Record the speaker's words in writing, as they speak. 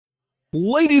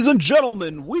Ladies and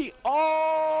gentlemen, we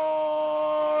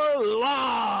are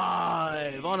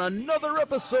live on another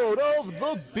episode of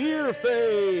The Beer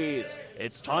Phase.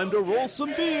 It's time to roll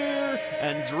some beer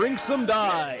and drink some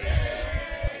dice.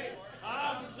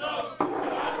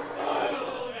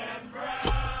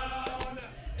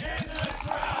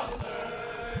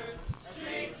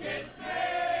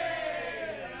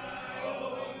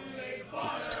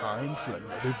 It's time for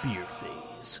another Beer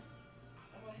Phase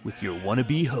with your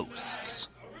wannabe hosts,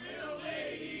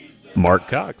 Mark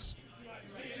Cox,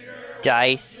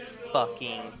 Dice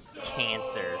fucking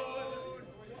cancer.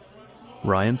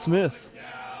 Ryan Smith,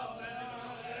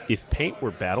 If paint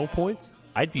were battle points,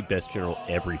 I'd be best general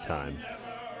every time.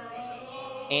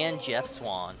 And Jeff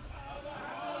Swan.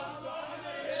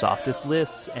 softest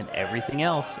lists and everything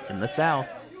else in the South.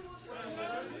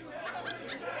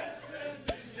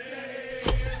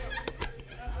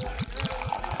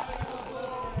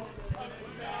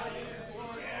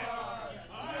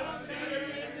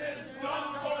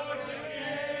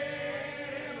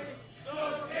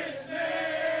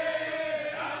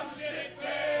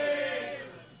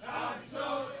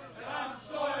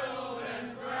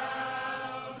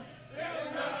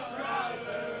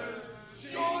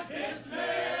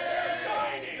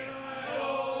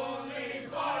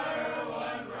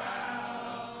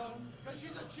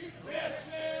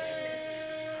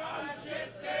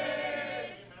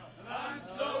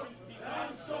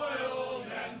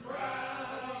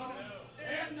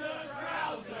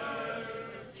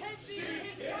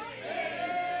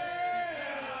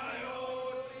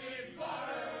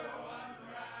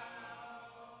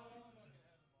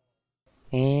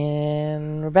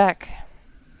 And we're back.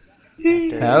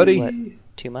 After, Howdy. what,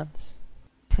 2 months?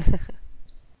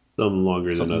 Some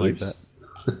longer Something than like others.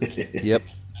 that. Yep.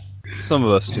 Some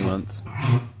of us 2 months.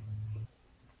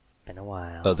 Been a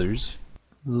while. Others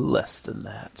less than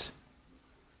that.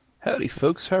 Howdy,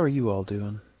 folks. How are you all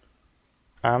doing?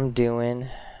 I'm doing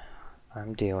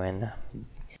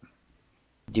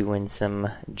some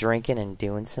drinking and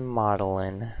doing some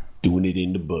modeling. Doing it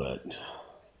in the butt.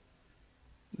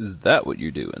 Is that what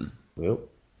you're doing? Well,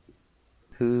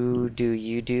 Who do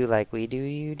you do like we do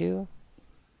you do?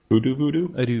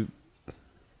 voodoo. I do.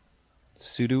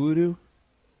 Sudo-wudo?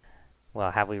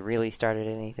 Well, have we really started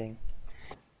anything?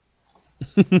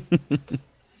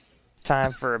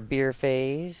 Time for a beer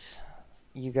phase.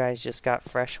 You guys just got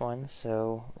fresh ones,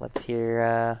 so let's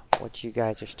hear what you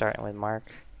guys are starting with,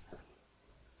 Mark.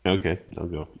 Okay, I'll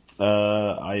go.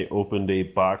 I opened a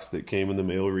box that came in the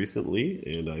mail recently,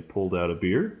 and I pulled out a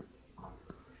beer.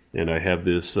 And I have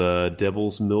this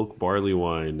Devil's Milk Barley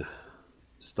Wine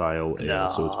style ale.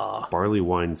 So it's barley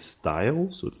wine style,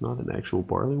 so it's not an actual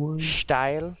barley wine.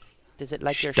 Style? Does it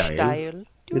like your Style? style?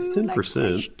 It's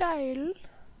 10%. Style? I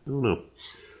don't know.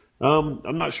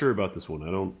 I'm not sure about this one.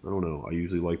 I don't know. I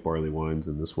usually like barley wines,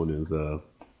 and this one is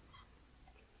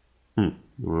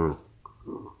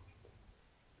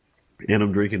and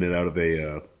I'm drinking it out of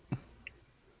a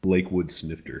Lakewood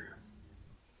snifter.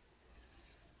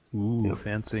 Ooh, Yep.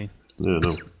 fancy. Yeah,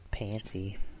 no.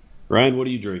 Pantsy. Ryan, what are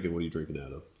you drinking? What are you drinking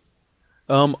out of?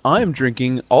 I'm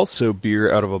drinking also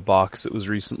beer out of a box that was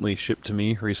recently shipped to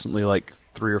me, like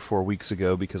 3 or 4 weeks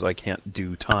ago because I can't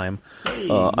do time.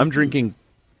 I'm drinking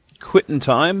Quittin'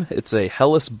 Time. It's a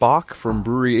Helles Bock from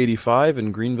Brewery 85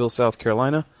 in Greenville, South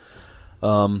Carolina.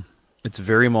 It's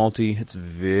very malty. It's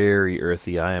very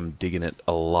earthy. I am digging it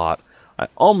a lot. I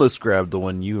almost grabbed the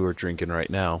one you are drinking right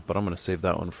now, but I'm going to save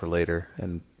that one for later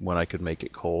and when I could make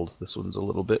it cold. This one's a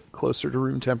little bit closer to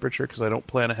room temperature because I don't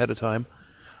plan ahead of time.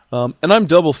 And I'm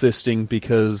double fisting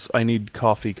because I need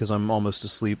coffee because I'm almost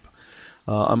asleep.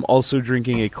 I'm also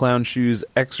drinking a Clown Shoes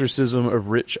Exorcism of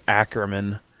Rich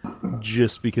Ackerman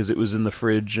just because it was in the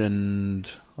fridge and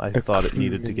I thought it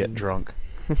needed to get drunk.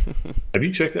 Have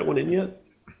you checked that one in yet?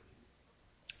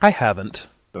 I haven't.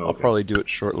 Oh, I'll okay. probably do it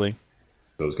shortly.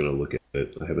 I was going to look at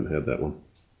it. I haven't had that one.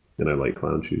 And I like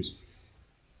Clown Shoes.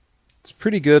 It's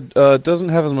pretty good. It doesn't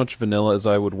have as much vanilla as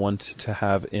I would want to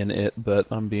have in it, but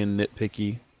I'm being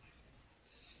nitpicky.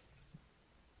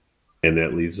 And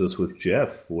that leaves us with Jeff.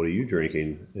 What are you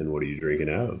drinking, and what are you drinking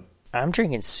out of? I'm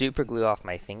drinking super glue off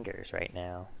my fingers right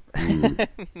now.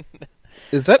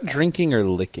 Is that drinking or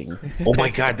licking? Oh my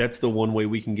god, that's the one way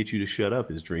we can get you to shut up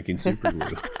is drinking super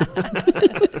glue.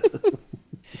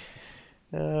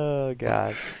 Oh,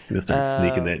 God. I'm gonna start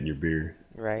sneaking that in your beer.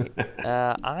 Right.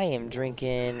 I am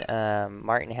drinking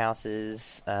Martin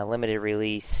House's limited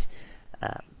release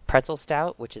pretzel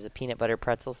stout, which is a peanut butter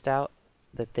pretzel stout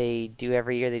that they do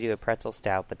every year. They do a pretzel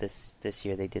stout, but this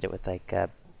year they did it with like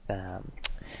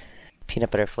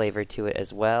peanut butter flavor to it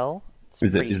as well. It's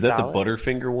Is that pretty the solid.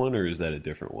 Butterfinger one, or is that a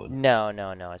different one? No.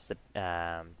 It's the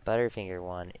Butterfinger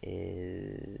one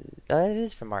is. It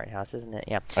is from Martin House, isn't it?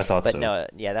 Yeah. I thought But so. no,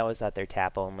 yeah, that was at their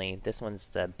tap only. This one's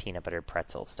the peanut butter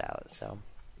pretzel stout. So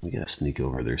We gotta sneak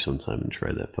over there sometime and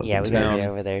try that fucking yeah, we thing. gotta down, get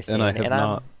over there soon. and I have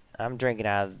not. I'm drinking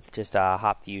out of just a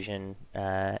Hop Fusion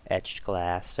etched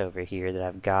glass over here that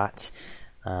I've got.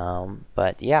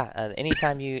 But yeah,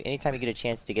 anytime you get a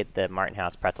chance to get the Martin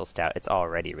House Pretzel Stout, it's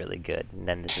already really good. And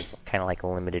then this is kind of like a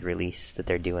limited release that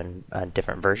they're doing a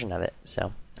different version of it.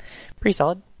 So pretty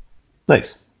solid.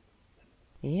 Nice.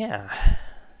 Yeah.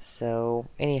 So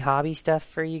any hobby stuff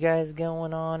for you guys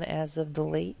going on as of the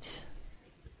late?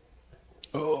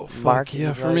 Oh, fuck Mark, did yeah,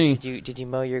 you for mow- me. Did you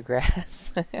mow your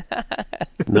grass?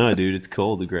 No, dude, it's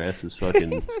cold. The grass is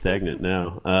fucking stagnant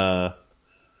now.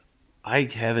 I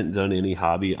haven't done any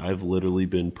hobby. I've literally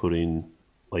been putting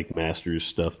like Masters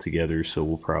stuff together, so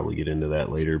we'll probably get into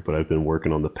that later. But I've been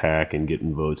working on the pack and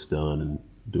getting votes done and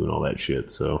doing all that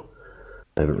shit. So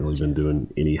I haven't really been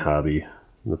doing any hobby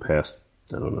in the past,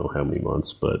 I don't know how many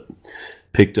months, but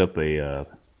picked up a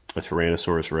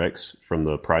Tyrannosaurus Rex from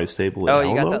the prize table at Oh,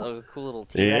 you got Alamo. that little cool little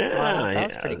T-Rex model? That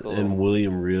was pretty cool. And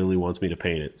William really wants me to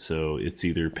paint it, so it's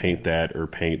either paint that or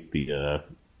paint the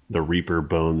Reaper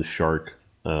Bones shark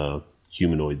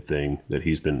humanoid thing that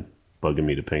he's been bugging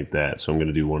me to paint that. So I'm going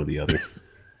to do one or the other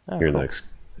here in the next,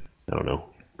 I don't know,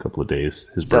 couple of days.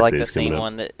 His So like the birthday's coming same up.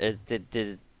 one that is,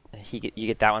 did you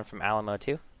get that one from Alamo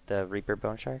too? The Reaper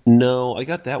Bone Shark? No, I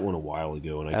got that one a while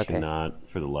ago, and I Okay. cannot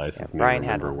for the life Yeah, of me Brian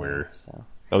had remember one where. there, so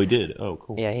Oh, he did. Oh,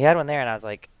 cool. yeah, he had one there, and I was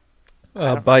like, I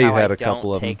don't know Bayou how had I a couple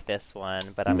don't of them. take this one,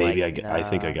 but I'm Maybe like, I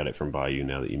think I nah. got it from Bayou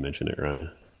now that you mention it, right?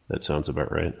 That sounds about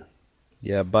right.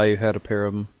 Yeah, Bayou had a pair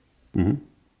of them. Hmm.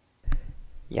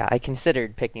 Yeah, I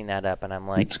considered picking that up, and I'm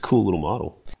like, It's a cool little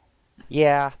model.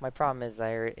 yeah, my problem is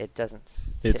it doesn't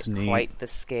fit It's neat. quite the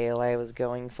scale I was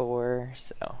going for,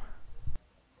 so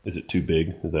Is it too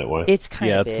big? Is that why? it's kind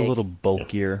Yeah, of it's big. a little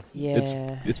bulkier.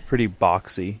 Yeah. It's pretty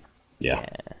boxy. Yeah.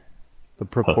 The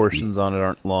proportions on it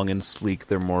aren't long and sleek.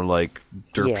 They're more like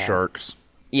derp Yeah. sharks.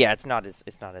 Yeah, it's not as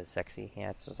sexy. Yeah,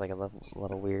 it's just like a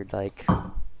little weird, like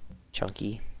little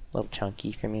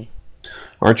chunky for me.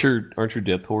 Aren't your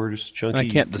depth horrors chunky? I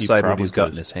can't You decide what probably he's got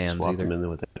could in his hands swap either. them in there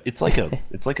with that. It's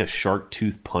like a shark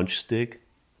tooth punch stick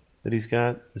that he's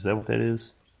got. Is that what that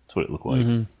is? That's what it looked like.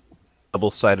 Mm-hmm.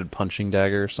 Double-sided punching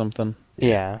dagger or something.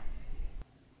 Yeah.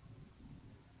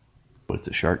 But it's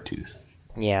a shark tooth.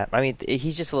 Yeah, I mean,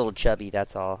 he's just a little chubby,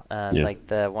 that's all. Yeah. Like,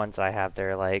 the ones I have,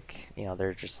 they're like,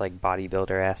 they're just like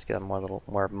bodybuilder-esque,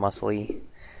 more muscly,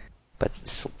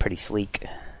 but pretty sleek.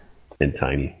 And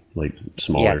tiny, like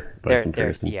smaller by they're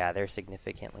comparison. they're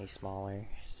significantly smaller,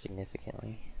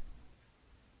 significantly.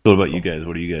 What about you guys?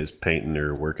 What are you guys painting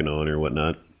or working on or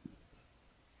whatnot?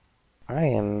 I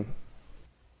am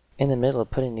in the middle of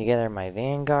putting together my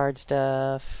Vanguard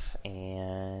stuff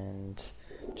and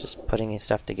just putting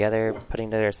stuff together, putting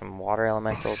together some water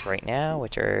elementals right now,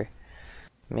 which are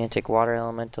Mantic water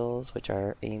elementals, which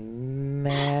are a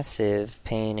massive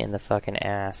pain in the fucking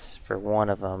ass for one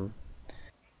of them.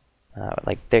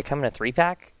 Like, they come in a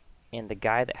 3-pack, and the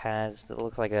guy that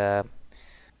looks like a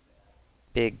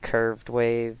big curved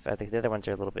wave, I think the other ones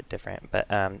are a little bit different, but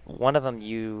one of them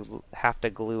you have to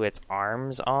glue its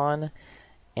arms on,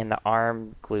 and the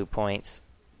arm glue points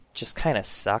just kind of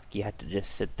suck. You have to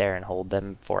just sit there and hold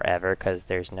them forever because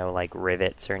there's no like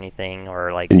rivets or anything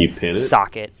or like Can you pin it?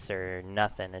 sockets or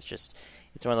nothing. It's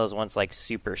one of those ones like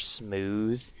super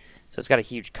smooth. So it's got a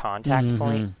huge contact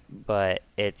point, but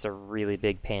it's a really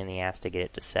big pain in the ass to get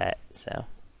it to set. So,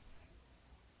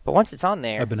 but once it's on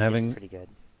there, I've been having- it's pretty good.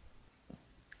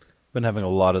 Been having a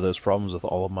lot of those problems with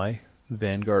all of my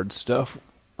Vanguard stuff,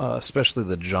 especially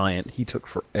the giant. He took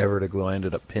forever to glue. I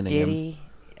ended up pinning Did him. he?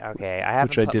 Okay, I haven't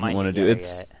Which I put didn't mine wanna do. together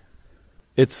It's- yet.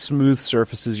 It's smooth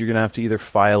surfaces. You're gonna have to either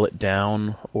file it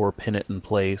down or pin it in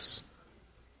place.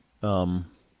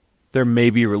 There may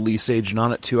be release agent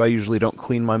on it too. I usually don't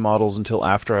clean my models until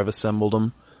after I've assembled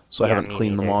them, so I Yeah, haven't me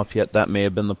cleaned them neither. off yet. That may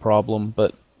have been the problem,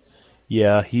 but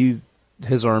yeah, his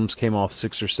arms came off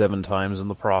 6 or 7 times in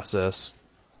the process.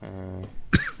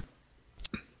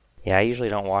 Yeah, I usually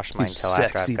don't wash mine He's until after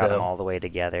I've sexy, got them though. all the way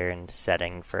together and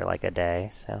setting for like a day.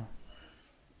 So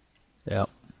Yeah.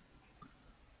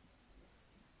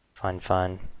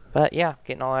 fun. But yeah,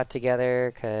 getting all that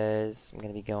together because I'm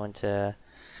gonna be going to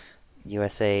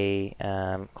USA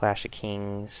Clash of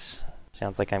Kings.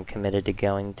 Sounds like I'm committed to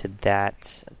going to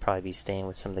that. I'll probably be staying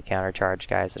with some of the countercharge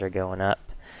guys that are going up.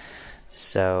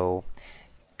 So,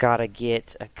 gotta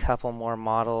get a couple more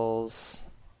models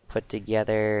put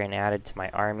together and added to my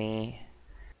army.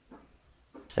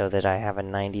 so that I have a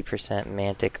 90%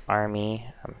 Mantic army.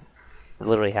 I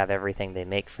literally have everything they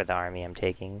make for the army I'm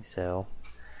taking, so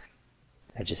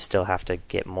I just still have to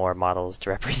get more models to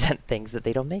represent things that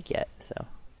they don't make yet. So,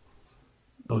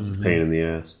 Pain in the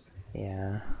ass.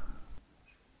 yeah.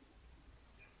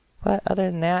 But other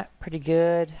than that, pretty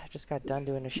good. I just got done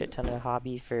doing a shit ton of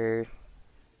hobby for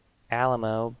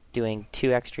Alamo, doing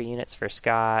 2 extra units for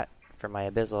Scott for my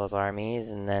Abyssals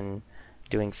armies, and then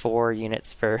doing 4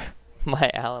 units for my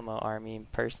Alamo army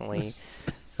personally.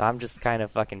 So I'm just kind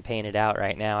of fucking painted out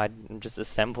right now. I'm just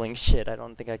assembling shit. I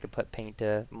don't think I could put paint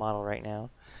to model right now.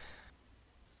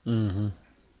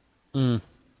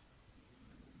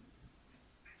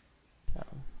 So.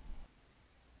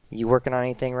 You working on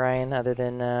anything, Ryan, other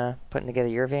than putting together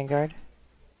your Vanguard?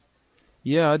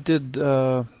 Yeah, I did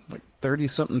like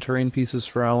 30-something terrain pieces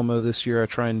for Alamo this year. I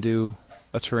try and do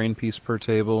a terrain piece per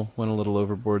table. Went a little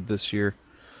overboard this year.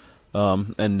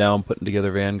 And now I'm putting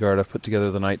together Vanguard. I've put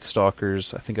together the Night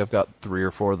Stalkers. I think I've got 3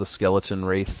 or 4 of the Skeleton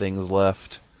Wraith things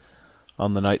left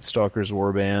on the Night Stalkers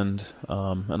warband.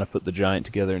 And I put the Giant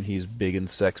together, and he's big and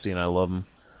sexy, and I love him.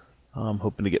 I'm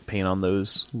hoping to get paint on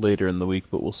those later in the week,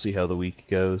 but we'll see how the week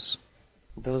goes.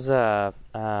 Those, what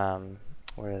are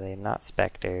they? Not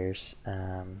Spectres.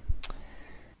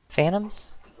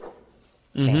 Phantoms?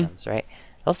 Phantoms, right?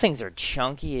 Those things are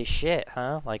chunky as shit,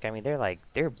 huh? Like, I mean, they're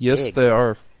big. Yes, they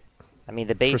are. I mean,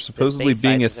 the base... For supposedly the base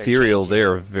being sizes ethereal, are they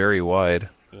are very wide.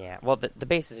 Yeah, well, the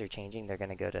bases are changing. They're going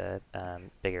to go to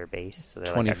bigger base. So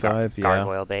they're 25, like a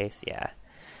gargoyle base, yeah.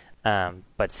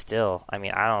 But still, I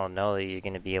mean, I don't know that you're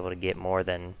going to be able to get more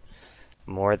than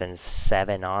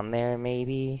 7 on there,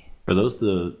 maybe. Are those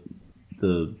the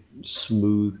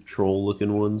smooth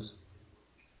troll-looking ones?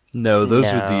 No, those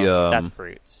are the... that's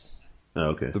brutes. Oh,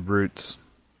 okay. The brutes.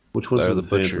 Which ones are are the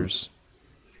Phantoms? Butchers.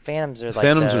 Phantoms are like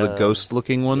Phantoms are the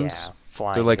ghost-looking ones. Yeah,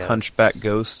 flying They're like ghosts. hunchback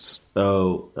ghosts.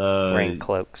 Oh, Wearing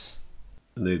cloaks.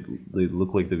 they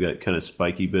look like they've got kind of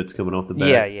spiky bits coming off the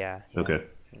back. Yeah. Okay.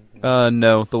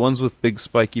 No, the ones with big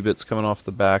spiky bits coming off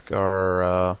the back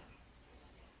are,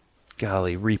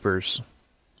 Reapers.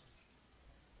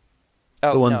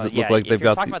 Oh, The ones no, that look like if they've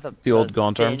you're got talking the old about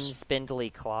gaunt thin, arms.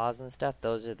 spindly claws and stuff,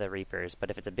 those are the Reapers.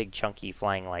 But if it's a big, chunky,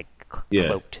 flying like Yeah,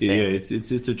 cloaked thing, yeah. It's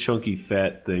a chunky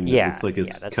fat thing. yeah, It's like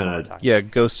it's that's the one we're kind of talking Yeah,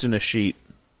 ghost in a sheet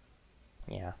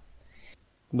about. Yeah.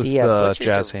 with The Butchers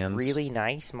jazz are hands. really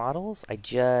nice models. I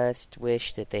just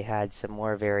wish that they had some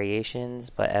more variations,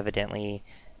 but evidently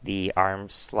the arm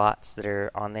slots that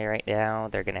are on there right now,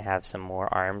 they're going to have some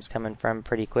more arms coming from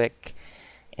pretty quick,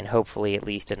 and hopefully at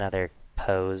least another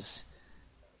pose,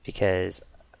 because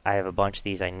I have a bunch of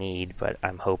these I need, but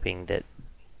I'm hoping that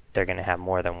they're going to have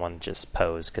more than one just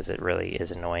pose, because it really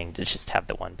is annoying to just have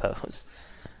the one pose.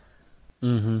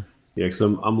 Mm-hmm. Yeah, because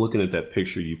I'm looking at that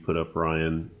picture you put up,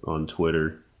 Ryan, on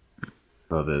Twitter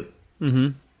of it. Mm-hmm.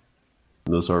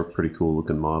 Those are pretty cool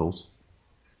looking models.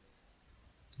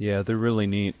 Yeah, they're really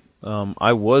neat.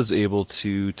 I was able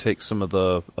to take some of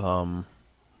the...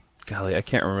 I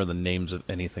can't remember the names of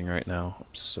anything right now. I'm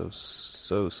so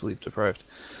sleep deprived.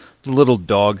 The little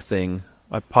dog thing.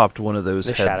 I popped one of those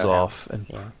The heads Shadow off Hound.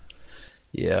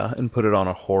 and and put it on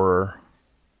a horror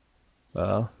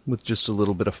with just a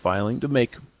little bit of filing to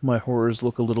make my horrors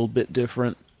look a little bit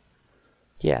different.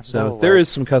 Yeah. So there is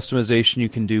some customization you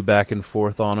can do back and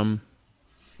forth on them.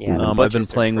 Yeah, the I've been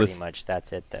Butchers are playing pretty with- much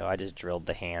that's it though. I just drilled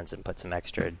the hands and put some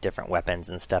extra different weapons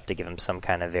and stuff to give them some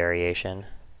kind of variation.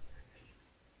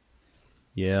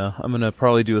 Yeah, I'm going to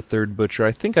probably do a third Butcher.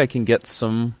 I think I can get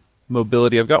some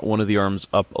mobility. I've got one of the arms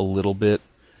up a little bit,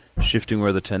 shifting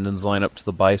where the tendons line up to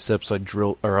the biceps.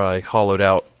 I hollowed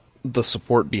out the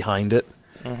support behind it,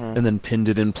 and then pinned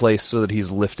it in place so that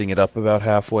he's lifting it up about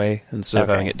halfway instead of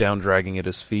Okay. having it down, dragging at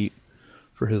his feet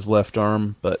for his left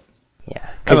arm. But Yeah,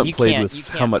 I haven't you played can't- with you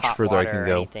how can't much pot further I water can or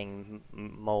go. anything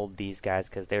mold these guys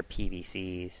because they're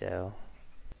PVC. So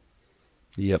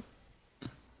Yep.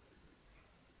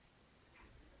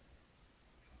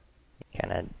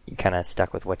 kind of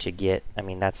stuck with what you get. I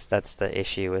mean, that's the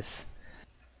issue with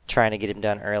trying to get them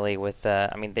done early. With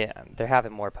I mean, they're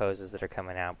having more poses that are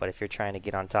coming out, but if you're trying to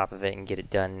get on top of it and get it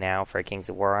done now for a Kings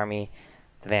of War army,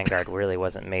 the Vanguard really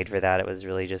wasn't made for that. It was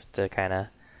really just to kind of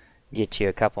get you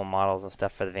a couple models and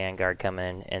stuff for the Vanguard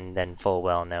coming in, and then full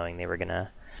well knowing they were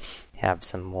gonna have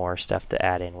some more stuff to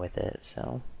add in with it.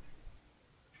 So.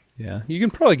 Yeah, you can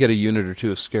probably get a unit or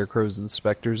two of Scarecrows and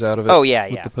Spectres out of it. Oh, yeah,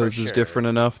 with yeah, the for poses sure. different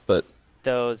enough, but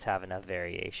Those have enough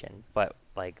variation, but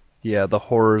like yeah, the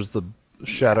Horrors, the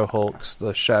Shadow Hulks,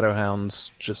 the Shadow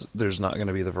Hounds, just there's not going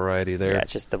to be the variety there. yeah,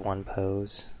 it's just the one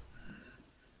pose.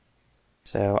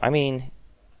 So I mean,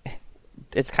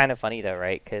 it's kind of funny though,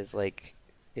 right? Because like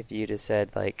if you'd have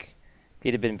said, like, if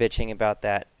you'd have been bitching about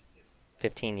that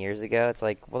 15 years ago, it's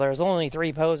like, well, there's only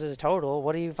 3 poses total.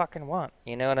 What do you fucking want?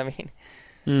 You know what I mean?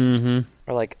 Mm-hmm.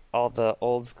 Or like all the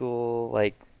old school,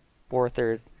 like fourth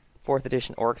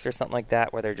edition orcs or something like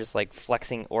that, where they're just like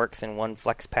flexing orcs in one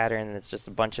flex pattern, and it's just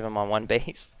a bunch of them on one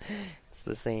base. It's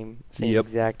the same Yep.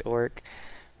 exact orc,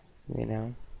 you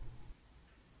know.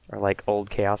 Or like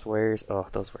old Chaos Warriors. Oh,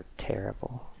 those were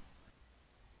terrible.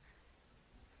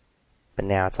 But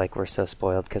now it's like we're so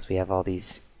spoiled because we have all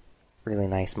these really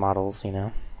nice models, you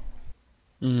know.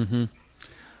 Mm-hmm.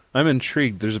 I'm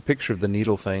intrigued. There's a picture of the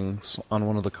needle things on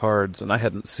one of the cards, and I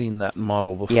hadn't seen that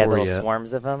model before Yeah, little yet.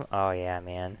 swarms of them. Oh yeah,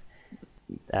 man.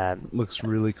 Looks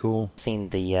really cool. Seen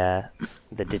the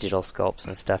digital sculpts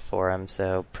and stuff for them,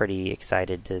 so pretty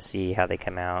excited to see how they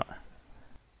come out.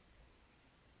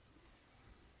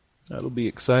 That'll be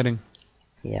exciting.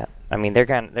 Yeah, I mean they're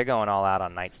going all out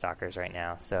on Night Stalkers right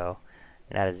now, so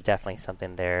that is definitely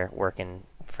something they're working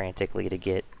frantically to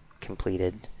get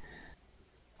completed.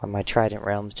 While my Trident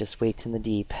Realms just waits in the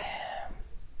deep.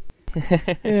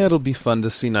 Yeah, it'll be fun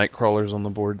to see Nightcrawlers on the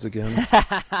boards again.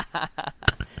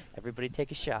 Everybody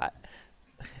take a shot.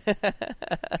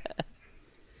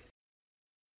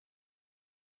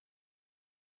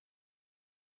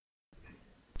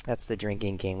 That's the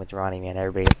drinking game with Ronnie, man.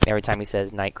 Every time he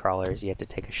says night crawlers, you have to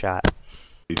take a shot.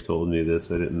 You told me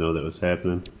this. I didn't know that was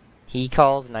happening. He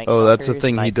calls night Oh, that's a stalkers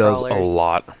thing he night does a crawlers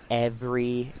lot.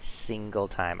 every single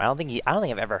time. I don't think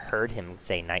I've ever heard him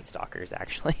say night stalkers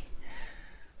actually.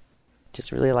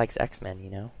 Just really likes X-Men, you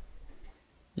know.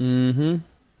 Mm-hmm.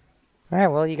 All right,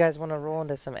 well, you guys want to roll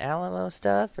into some Alamo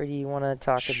stuff, or do you want to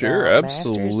talk Sure, about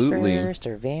absolutely. Masters first,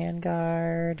 or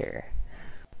Vanguard, or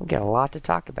we've got a lot to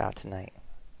talk about tonight.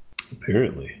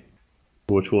 Apparently.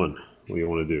 Which one? What do you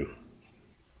want to do?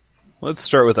 Let's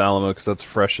start with Alamo, because that's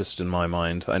freshest in my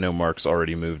mind. I know Mark's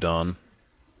already moved on.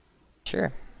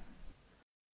 Sure.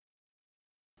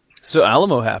 So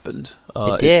Alamo happened.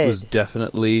 It did. It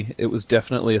was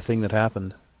definitely a thing that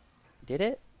happened. Did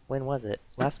it? When was it?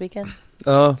 Last weekend?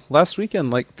 Last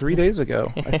weekend, like 3 days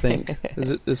ago, I think.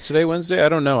 Is today Wednesday? I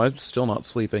don't know. I'm still not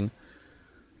sleeping.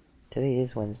 Today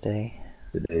is Wednesday.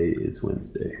 Today is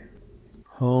Wednesday.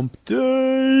 Hump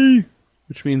Day!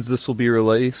 Which means this will be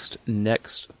released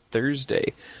next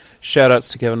Thursday.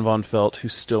 Shoutouts to Kevin Von Felt, who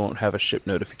still won't have a ship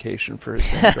notification for his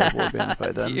Vanguard Warband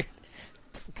by then. Dude,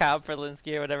 Kyle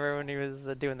Perlinsky or whatever, when he was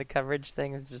doing the coverage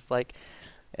thing, was just like,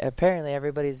 apparently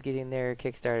everybody's getting their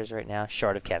Kickstarters right now,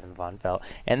 short of Kevin Von Felt,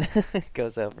 and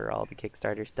goes over all the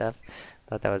Kickstarter stuff.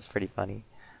 Thought that was pretty funny.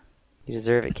 You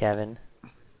deserve it, Kevin.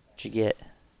 What'd you get?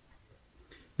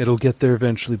 It'll get there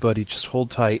eventually, buddy. Just hold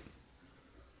tight.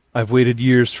 I've waited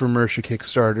years for Mersha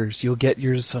Kickstarters. You'll get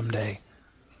yours someday.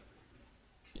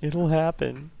 It'll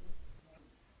happen.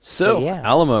 So yeah.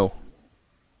 Alamo.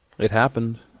 It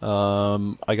happened.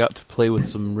 I got to play with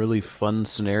some really fun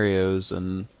scenarios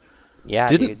and Yeah,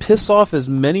 didn't dude. piss off as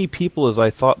many people as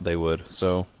I thought they would.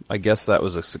 So I guess that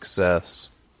was a success.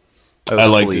 I was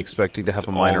liked fully it. expecting to have a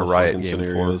All minor the riot fucking game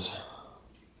scenarios.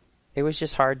 It was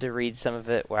just hard to read some of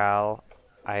it while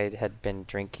I had been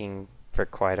drinking for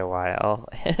quite a while.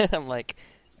 I'm like,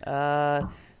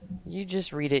 you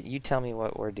just read it, you tell me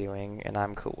what we're doing, and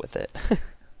I'm cool with it.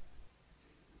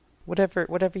 Whatever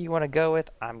you want to go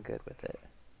with, I'm good with it.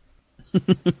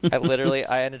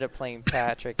 I ended up playing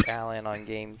Patrick Allen on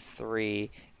game 3,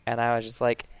 and I was just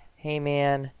like, hey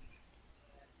man,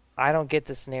 I don't get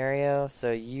the scenario,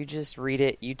 so you just read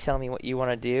it, you tell me what you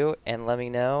want to do, and let me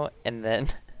know, and then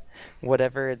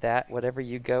whatever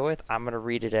you go with, I'm going to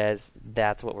read it as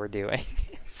that's what we're doing.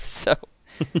 So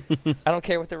I don't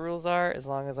care what the rules are, as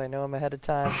long as I know them ahead of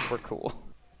time, we're cool.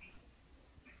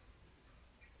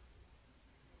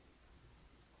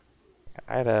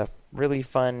 I had a really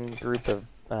fun group of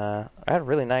I had a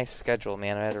really nice schedule,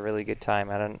 man. I had a really good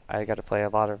time. I got to play a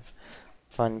lot of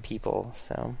fun people,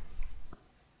 so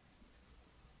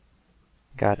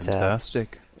got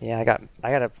Fantastic. yeah,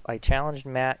 I challenged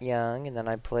Matt Young, and then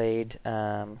I played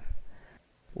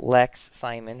Lex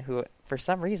Simon, who for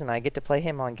some reason I get to play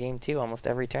him on game 2 almost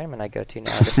every tournament I go to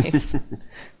nowadays.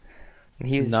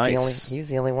 He was Nice.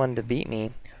 the only one to beat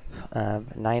me,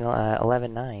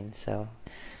 11-9, so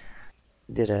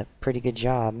did a pretty good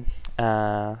job.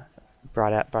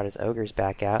 Brought his ogres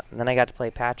back out, and then I got to play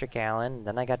Patrick Allen. And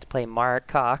then I got to play Mark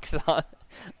Cox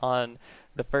on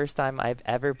the first time I've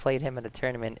ever played him in a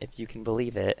tournament, if you can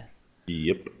believe it.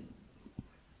 Yep.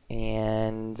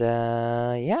 And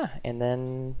and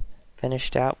then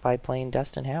finished out by playing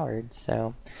Dustin Howard.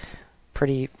 So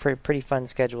pretty fun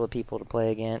schedule of people to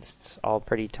play against. All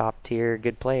pretty top tier,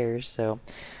 good players. So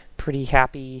pretty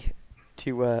happy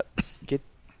to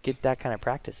get that kind of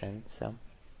practice in. So.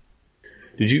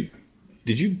 Did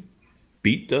you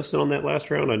beat Dustin on that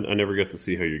last round? I never got to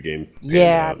see how your game.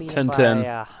 Yeah, I beat him 10-10.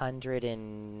 by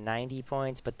 190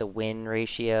 points, but the win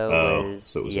ratio was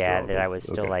so it was a yeah draw, that I was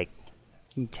still okay. like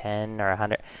 10 or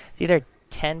 100. It's either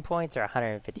 10 points or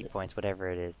 150 points, whatever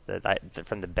it is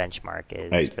from the benchmark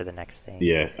is for the next thing.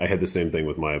 Yeah, I had the same thing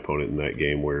with my opponent in that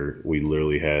game where we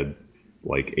literally had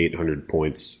like 800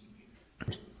 points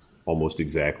almost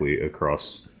exactly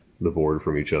across the board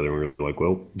from each other. And we were like,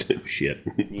 well, shit.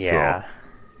 Yeah.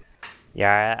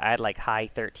 Yeah, I had like high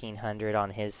 1,300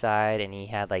 on his side, and he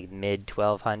had like mid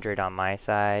 1,200 on my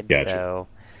side. Gotcha. So,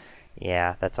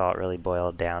 yeah, that's all it really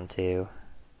boiled down to.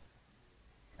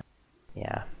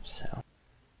 Yeah, so.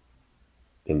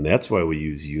 And that's why we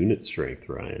use unit strength,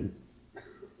 Ryan.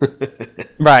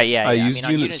 Right, yeah. I yeah. used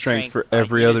on unit strength for on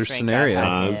every unit other strength, scenario. I had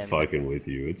I'm him- fucking with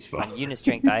you. It's fine. On unit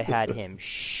strength, I had him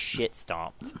shit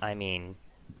stomped. I mean,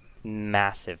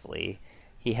 massively.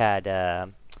 He had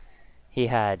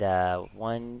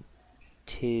 1,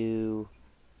 2,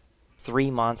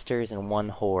 3 monsters and 1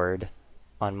 horde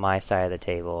on my side of the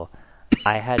table.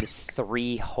 I had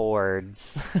 3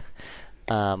 hordes,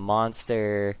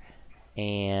 monster,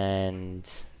 and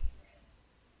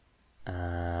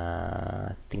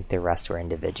I think the rest were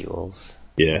individuals.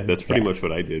 Yeah, that's pretty Yeah. much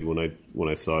what I did when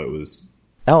I saw it was.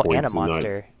 Oh, points and a and not-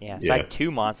 monster. Yeah, so I yeah. had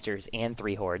 2 monsters and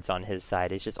 3 hordes on his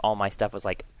side. It's just all my stuff was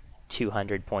like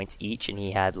 200 points each, and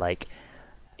he had like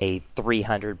a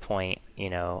 300 point,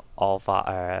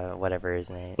 whatever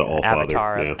his name, The All-Father,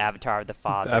 Avatar, yeah. Avatar of the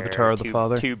Father, Avatar of the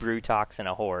Father. 2 Brutox and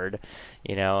a horde,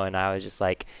 and I was just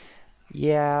like,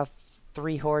 yeah,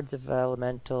 3 hordes of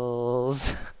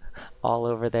elementals all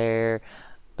over there,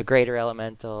 a greater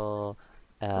elemental.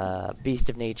 Beast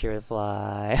of Nature with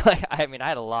Fly. I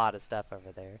had a lot of stuff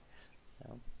over there.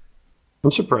 So.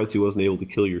 I'm surprised he wasn't able to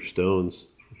kill your stones.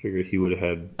 I figured he would have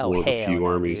had one of the few no,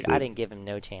 armies. dude. That... I didn't give him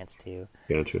no chance to.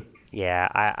 Gotcha. Yeah,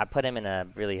 I put him in a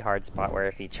really hard spot where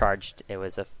if he charged,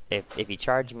 if he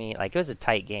charged me, like, it was a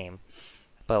tight game,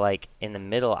 but like in the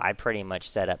middle, I pretty much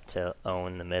set up to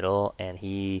own the middle, and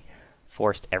he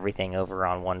forced everything over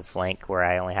on one flank where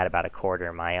I only had about a quarter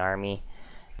of my army.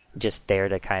 Just there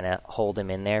to kind of hold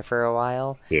him in there for a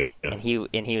while. Yeah. And he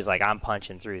was like, I'm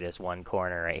punching through this one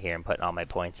corner right here and putting all my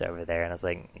points over there. And I was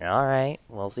like, all right,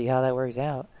 we'll see how that works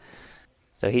out.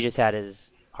 So he just had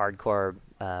his hardcore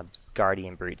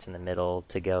Guardian Brutes in the middle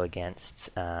to go against,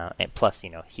 and plus,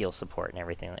 heal support and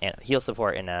everything. And heal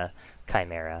support in a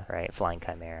Chimera, right? Flying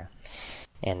Chimera.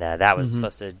 And that was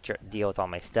supposed to deal with all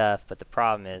my stuff. But the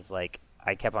problem is, like,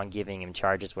 I kept on giving him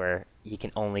charges where he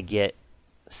can only get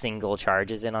single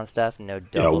charges in on stuff, no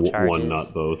double charges. One,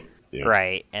 not both. Yeah.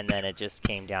 Right, and then it just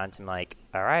came down to like,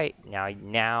 all right,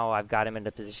 now I've got him in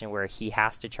a position where he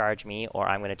has to charge me, or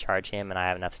I'm going to charge him, and I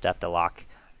have enough stuff to lock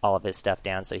all of his stuff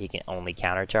down so he can only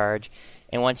countercharge.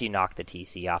 And once you knock the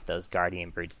TC off those Guardian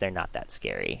Brutes, they're not that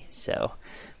scary. So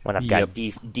when I've got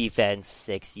defense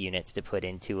 6 units to put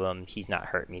into him, he's not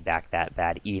hurting me back that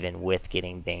bad, even with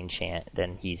getting Bane Chant.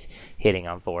 Then he's hitting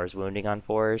on 4s, wounding on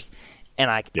 4s. And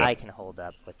I can hold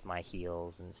up with my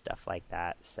heals and stuff like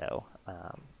that. So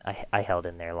I held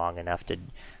in there long enough to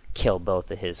kill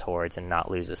both of his hordes and not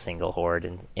lose a single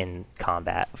horde in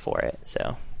combat for it.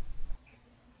 So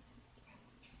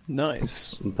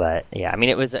Nice. But yeah, I mean,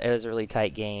 it was a really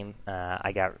tight game.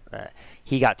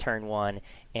 He got turn 1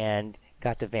 and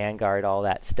got to Vanguard all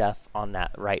that stuff on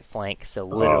that right flank. So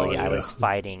literally, I was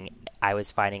fighting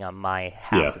on my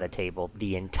half of the table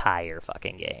the entire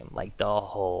fucking game, like the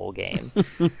whole game.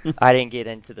 I didn't get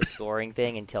into the scoring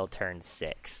thing until turn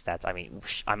 6.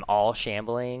 I'm all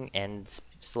shambling and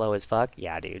slow as fuck.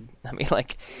 Yeah, dude. I mean,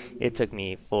 like, it took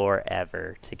me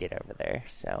forever to get over there.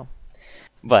 So.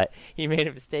 But he made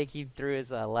a mistake. He threw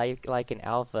his like an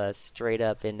alpha straight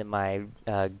up into my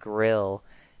grill,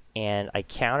 and I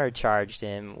countercharged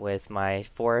him with my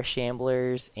Forest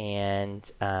Shamblers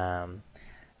and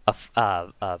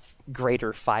a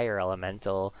greater fire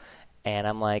elemental. And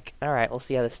I'm like, all right, we'll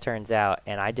see how this turns out.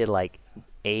 And I did like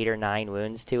 8 or 9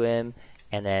 wounds to him,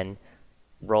 and then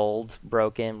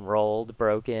broke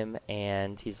him,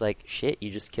 and he's like, shit,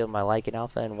 you just killed my Lycan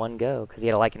Alpha in one go, because he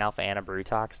had a Lycan Alpha and a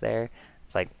Brutox there.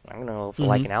 It's like, I don't know, for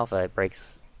Lycan Alpha, it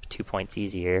breaks 2 points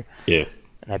easier. Yeah.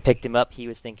 And I picked him up. He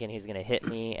was thinking he's going to hit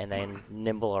me and then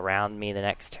nimble around me the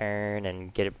next turn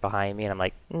and get it behind me. And I'm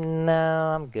like,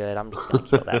 no, I'm good. I'm just going to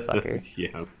kill that fucker.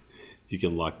 Yeah. If you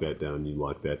can lock that down, you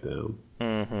lock that down.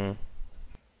 Mm-hmm.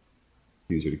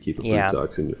 Easier to keep a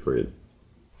Brutox in your friend.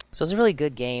 So it's a really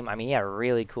good game. I mean, he had a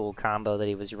really cool combo that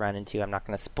he was running to. I'm not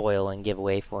going to spoil and give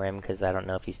away for him because I don't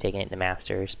know if he's taking it to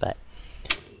Masters, but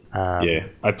Yeah,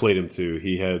 I played him too.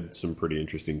 He had some pretty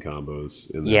interesting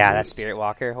combos in that Yeah, that list. Spirit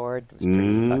Walker horde was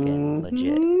pretty fucking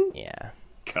legit. Yeah.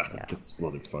 God, those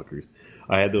motherfuckers.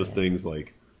 I had those things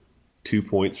like 2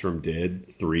 points from dead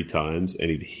 3 times, and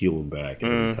he'd heal them back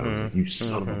every time. I was like, you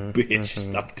son of a bitch,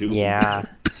 stop doing Yeah. that.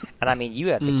 And I mean, you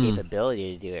have the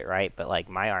capability to do it, right? But like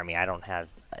my army, I don't have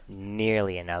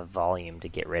nearly enough volume to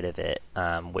get rid of it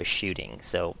with shooting.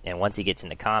 So, and once he gets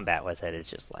into combat with it, it's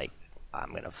just like,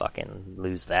 I'm going to fucking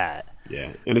lose that.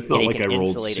 Yeah, and it's not And he like I can rolled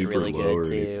insulate it super really low or good,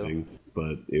 too. anything,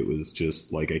 but it was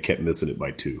just like I kept missing it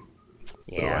by 2. So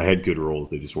Yeah. I had good rolls,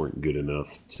 they just weren't good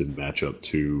enough to match up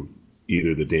to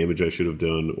either the damage I should have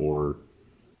done or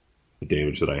the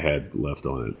damage that I had left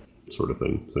on it, sort of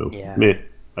thing. So, Yeah. meh.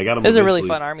 I got him. It was a really eventually.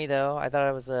 fun army, though. I thought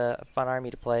it was a fun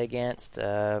army to play against,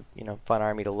 fun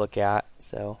army to look at.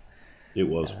 So It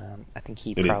was. I think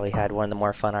he And probably had one of the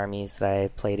more fun armies that I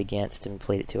played against and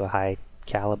played it to a high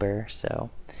caliber. So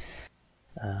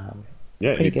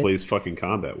Yeah, pretty he good. plays fucking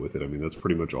combat with it. I mean, that's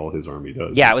pretty much all his army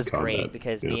does. yeah, is it was combat. great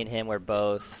because Yeah. me and him were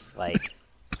both like,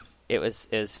 it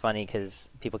was funny because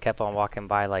people kept on walking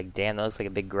by like, damn, that looks like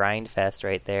a big grind fest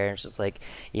right there. And it's just like,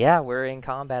 yeah, we're in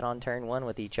combat on turn 1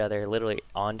 with each other, literally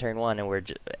on turn 1, and we're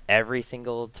every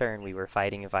single turn we were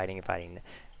fighting and fighting and fighting.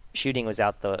 Shooting was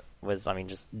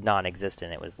just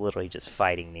non-existent. It was literally just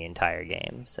fighting the entire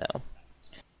game. So,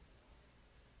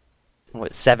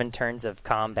 7 turns of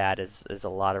combat is a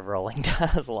lot of rolling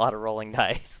is a lot of rolling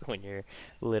dice when you're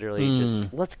literally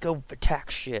just let's go attack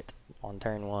shit on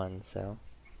turn 1. So,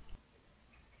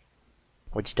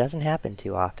 which doesn't happen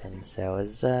too often. So it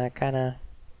was kind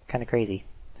of crazy.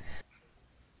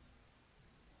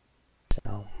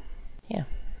 So, yeah.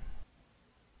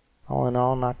 All in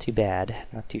all, not too bad,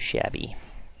 not too shabby.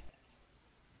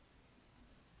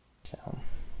 So,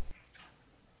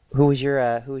 who was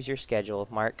your schedule,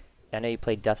 Mark? I know you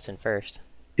played Dustin first.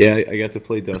 Yeah, I got to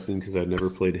play Dustin because I'd never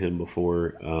played him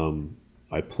before.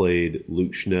 I played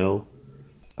Luke Schnell.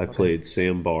 I played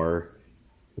Sam Barr.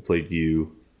 I played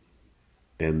you.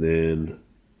 And then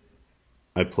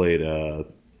I played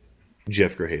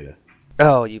Jeff Grajeda.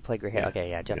 Oh, you played Grajeda.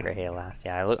 Okay, yeah, Jeff Yeah. Grajeda last.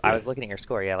 Yeah, I was looking at your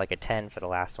score. Yeah, like a 10 for the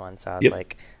last one. So I was Yep.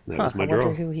 like, That was my I wonder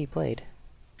draw. who he played.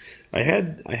 I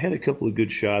had a couple of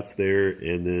good shots there,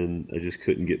 and then I just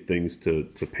couldn't get things to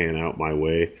pan out my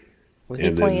way. Was he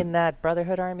And then- playing that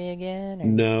Brotherhood army again? Or?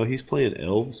 No, he's playing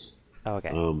elves, Oh,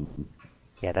 okay.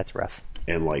 Yeah, that's rough.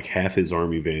 and like half his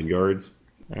army vanguards.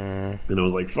 And I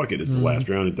was like, "Fuck it, it's the last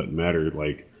round. It doesn't matter."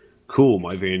 Like, cool,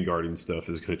 my vanguarding stuff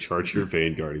is going to charge your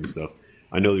vanguarding stuff.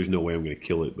 I know there's no way I'm going to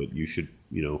kill it, but you should,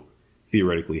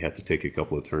 theoretically have to take a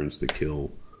couple of turns to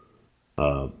kill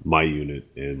my unit,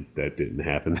 and that didn't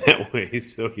happen that way.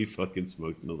 So he fucking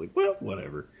smoked, and I was like, "Well,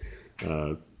 whatever.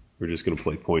 We're just going to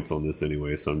play points on this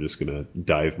anyway, so I'm just going to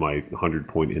dive my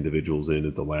 100-point individuals in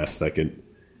at the last second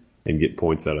and get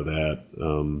points out of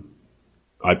that."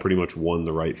 I pretty much won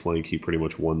the right flank. He pretty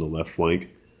much won the left flank,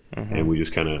 and we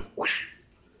just kind of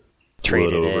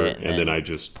Traded over, it, and then I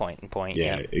just point and point.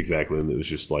 yeah, exactly. And it was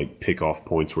just like pick off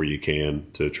points where you can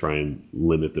to try and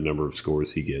limit the number of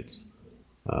scores he gets.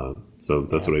 So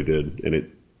that's what I did, and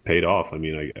it paid off. I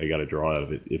mean, I got a draw out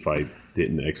of it. If I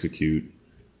didn't execute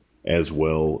as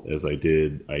well as I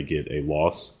did, I get a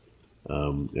loss.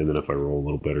 And then if I roll a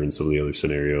little better in some of the other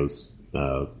scenarios,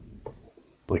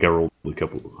 like I rolled a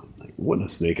couple, like, wasn't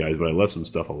a snake eyes, but I left some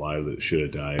stuff alive that should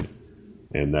have died,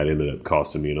 and that ended up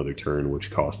costing me another turn,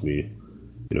 which cost me,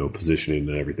 positioning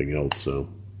and everything else. So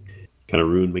kind of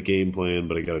ruined my game plan,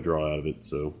 but I got a draw out of it,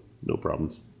 so no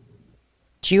problems.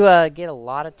 Did you get a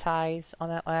lot of ties on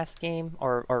that last game,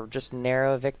 or just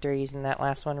narrow victories in that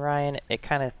last one, Ryan? It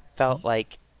kind of felt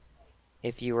like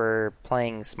if you were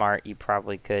playing smart, you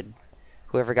probably could.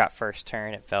 Whoever got first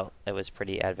turn, it felt it was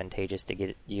pretty advantageous to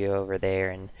get you over there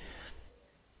and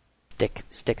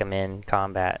stick them in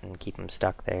combat and keep them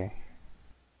stuck there.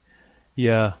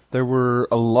 Yeah, there were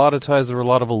a lot of ties. There were a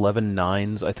lot of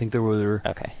 11-9s. I think there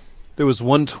Okay. was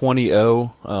one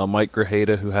 20-0, Mike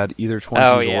Grajeda, who had either 20s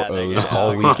Oh, yeah, or there you O's go.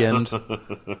 all weekend.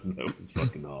 That was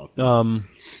fucking awesome.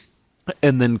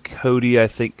 And then Cody, I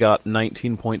think, got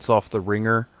 19 points off the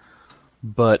ringer,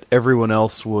 but everyone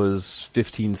else was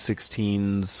 15,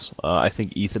 16s. I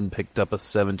think Ethan picked up a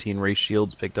 17. Ray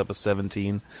Shields picked up a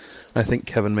 17. I think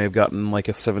Kevin may have gotten like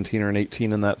a 17 or an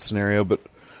 18 in that scenario, but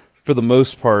for the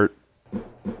most part,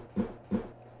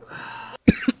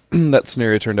 that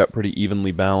scenario turned out pretty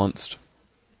evenly balanced.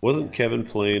 Wasn't Kevin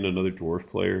playing another dwarf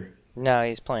player? No,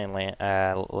 he's playing Lex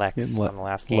Yeah, on the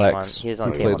last game. Lex. He was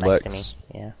on the He table played next Lex. to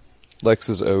me. Yeah.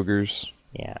 Lex's Ogres.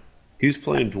 Yeah. He was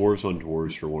playing dwarves on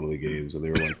dwarves for one of the games, and they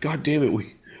were like, "God damn it,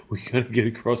 we gotta get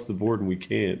across the board, and we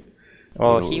can't."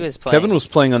 Well, No. he was playing. Kevin was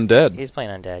playing undead. He was playing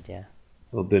undead. Yeah.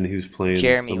 Well, then he was playing.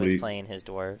 Jeremy somebody... was playing his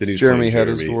dwarves. Then he was Jeremy playing had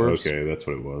his dwarves. Okay, that's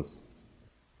what it was.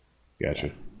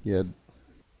 Gotcha. Yeah.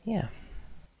 Yeah.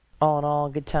 All in all,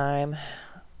 good time.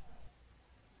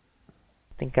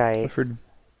 I've heard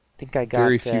got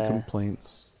very few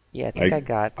complaints. Yeah, I think I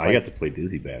got. I got to play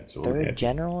Dizzy Bat, so I'm third happy.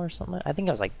 general or something. I think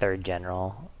I was like third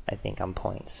general. I think on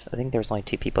points. I think there was only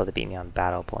 2 people that beat me on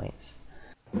battle points.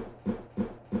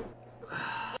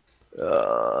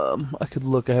 I could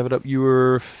look. I have it up. You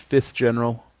were 5th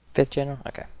general. 5th general.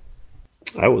 Okay.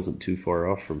 I wasn't too far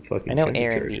off from fucking. I know Candy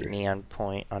Aaron Charger. beat me on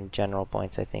general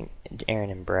points. I think Aaron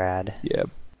and Brad. Yeah.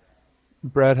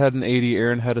 Brad had an 80,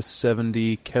 Aaron had a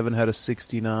 70, Kevin had a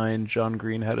 69, John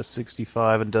Green had a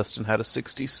 65, and Dustin had a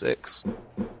 66.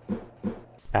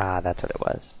 Ah, that's what it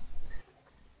was.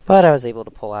 But I was able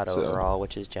to pull out So- overall,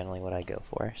 which is generally what I go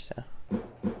for. So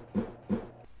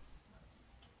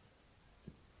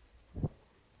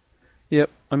Yep.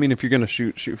 I mean, if you're gonna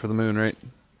shoot for the moon, right?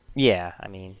 yeah, I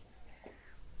mean,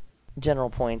 general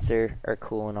points are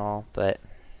cool and all, but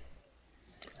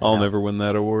I'll No. never win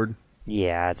that award.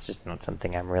 yeah, it's just not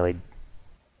something I'm really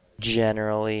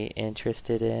generally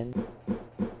interested in.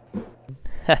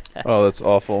 Oh, that's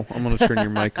awful. I'm gonna turn your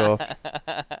mic off.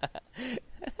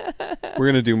 We're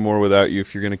gonna do more without you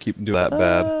if you're gonna keep doing that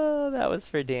bad. Oh, that was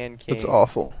for Dan King. That's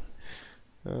awful.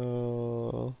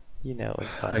 Oh, you know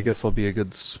it's funny. I guess I'll be a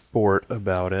good sport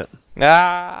about it.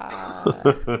 Ah.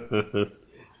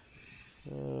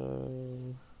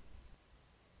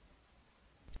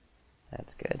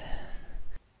 That's good.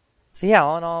 So yeah,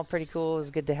 all in all, pretty cool. It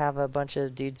was good to have a bunch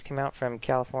of dudes come out from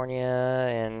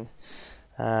California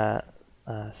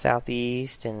and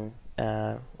Southeast, and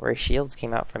Ray Shields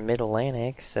came out from Mid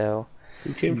Atlantic. So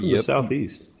Who came from Yep. the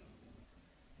southeast?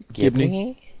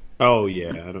 Gibney? Oh yeah,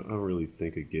 I don't really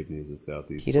think of Gibney as a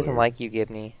southeast. He doesn't player. like you,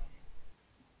 Gibney.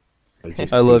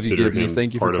 just I love you, consider Gibney. him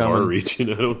Thank you for part of our coming.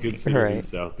 region. I don't consider him Right.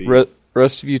 southeast.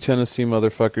 Rest of you Tennessee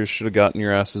motherfuckers should have gotten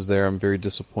your asses there. I'm very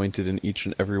disappointed in each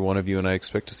and every one of you, and I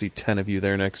expect to see 10 of you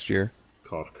there next year.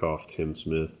 Cough, cough. Tim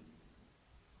Smith.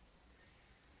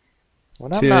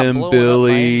 When I'm not Tim, blowing up my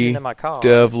Billy, engine in my car.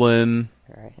 Devlin.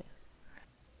 Right.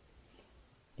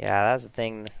 Yeah, that was the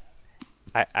thing.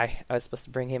 I was supposed to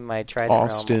bring him my Trident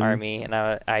Austin. Realm army, and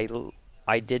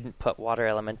I didn't put water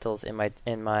elementals in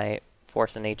my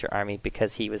Force of Nature army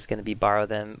because he was going to be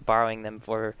borrowing them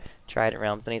for Trident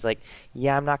Realms, and he's like,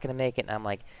 "Yeah, I'm not going to make it." And I'm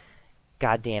like,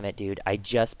 "God damn it, dude! I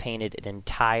just painted an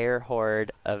entire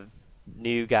horde of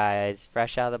new guys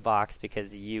fresh out of the box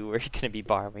because you were going to be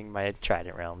borrowing my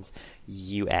Trident Realms,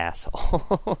 you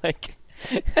asshole!" Like,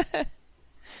 that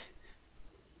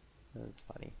was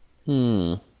funny.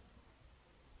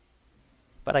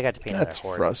 But I got to paint That's another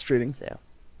horde. frustrating. So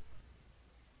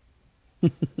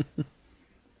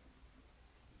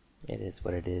it is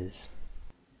what it is.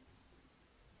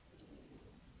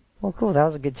 Well, cool. That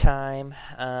was a good time.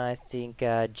 I think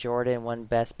Jordan won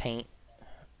Best Paint,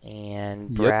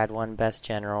 and Yep. Brad won Best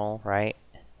General, right?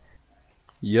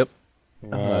 Yep.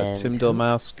 And Tim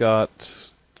Delmas got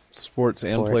Sports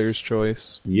and Sports. Player's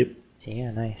Choice. Yep.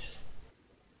 Yeah, nice.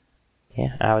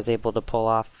 Yeah, I was able to pull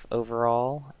off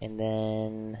overall, and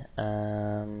then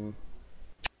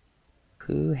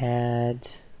who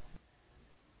had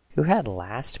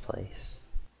last place?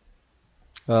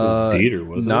 was Dieter,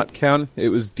 wasn't not it? count. It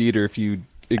was Dieter. If you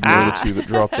ignore the two that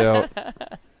dropped out,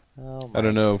 Oh, I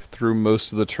don't know. Through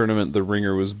most of the tournament, the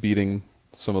Ringer was beating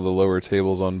some of the lower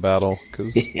tables on Battle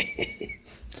because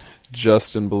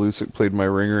Justin Belusic played my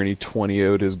Ringer and he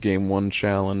 20-0'd his Game 1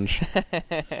 challenge.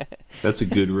 That's a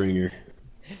good ringer.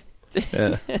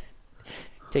 Yeah.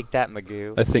 Take that,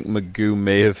 Magoo. I think Magoo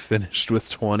may have finished with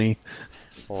 20.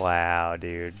 Wow,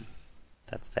 dude.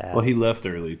 That's bad. Well, he left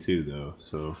early too, though.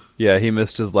 So Yeah, he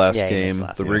missed his last Yeah, he missed game.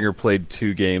 last The game. Ringer played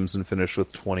 2 games and finished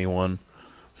with 21.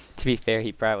 To be fair,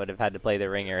 he probably would have had to play the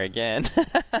Ringer again.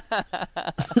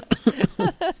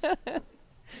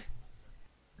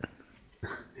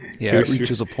 Yeah, it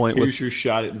reaches a point here's with your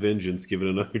shot at vengeance. Give it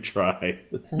another try.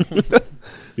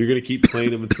 You're gonna keep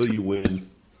playing him until you win.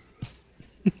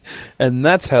 And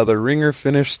that's how the Ringer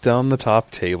finished down the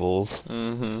top tables.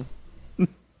 Mm-hmm.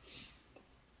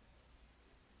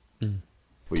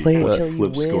 Well, Play you until you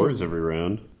flip win. scores every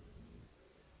round.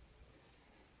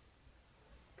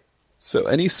 So,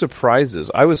 any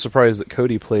surprises? I was surprised that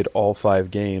Cody played all 5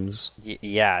 games.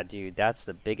 Yeah, dude, that's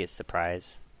the biggest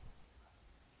surprise.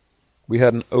 We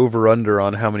had an over-under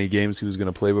on how many games he was going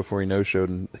to play before he no-showed,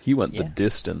 and he went the Yeah.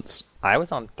 distance. I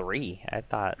was on 3. I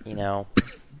thought,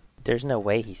 there's no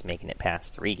way he's making it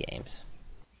past 3 games.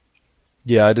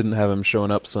 Yeah, I didn't have him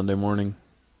showing up Sunday morning.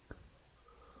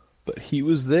 But he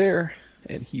was there,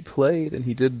 and he played, and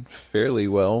he did fairly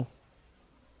well.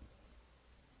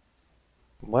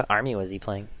 What army was he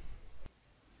playing?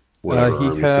 Whatever he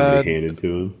army had- somebody handed to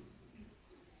him.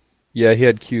 Yeah, he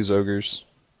had Q's Ogres.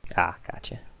 Ah,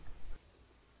 gotcha.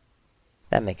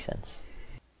 That makes sense.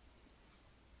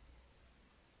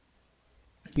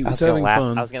 He I was was gonna having laugh.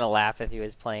 fun. I was gonna laugh if he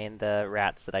was playing the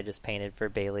rats that I just painted for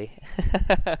Bailey.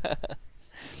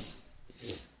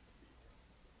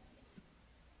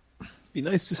 Be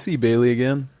nice to see Bailey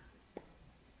again.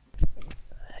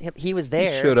 Yep, he was He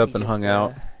there. showed up He and just, hung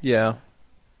out. Yeah.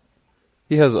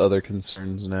 He has other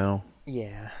concerns now.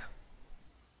 Yeah.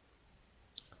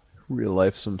 Real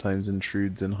life sometimes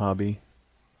intrudes in hobby.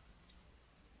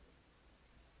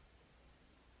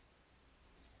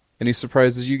 Any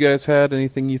surprises you guys had?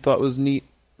 Anything you thought was neat,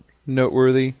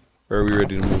 noteworthy? Or are we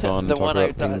ready to move on The and talk one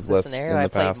about things the less scenario in I the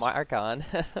played past? Mark on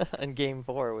in Game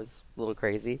 4 was a little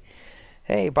crazy.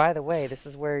 Hey, by the way, this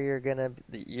is where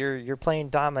you're playing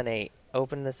Dominate.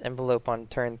 Open this envelope on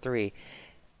turn 3.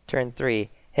 Turn 3.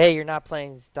 Hey, you're not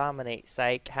playing Dominate,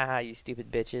 psych. Haha, you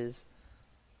stupid bitches.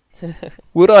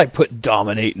 Would I put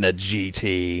Dominate in a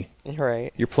GT?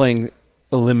 Right, You're playing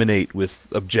Eliminate with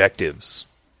objectives.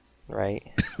 right.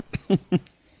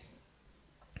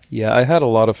 Yeah, I had a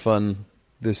lot of fun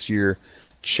this year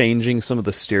changing some of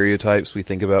the stereotypes we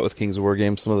think about with Kings of War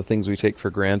games, some of the things we take for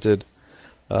granted.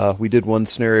 We did one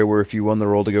scenario where if you won the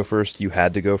roll to go first, you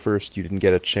had to go first. You didn't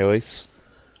get a choice.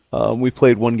 We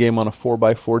played one game on a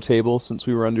 4x4 table since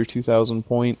we were under 2,000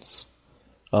 points.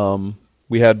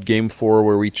 We had game 4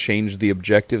 where we changed the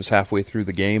objectives halfway through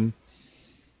the game.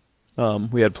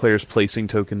 We had players placing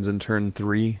tokens in turn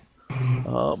 3.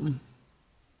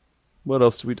 What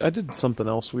else did we... I did something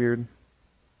else weird.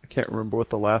 I can't remember what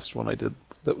the last one I did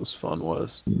that was fun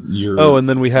was. Oh, and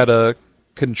then we had a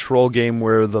control game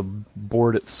where the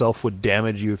board itself would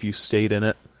damage you if you stayed in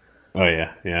it. Oh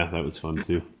yeah, that was fun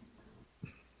too.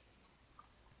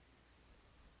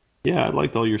 Yeah, I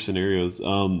liked all your scenarios.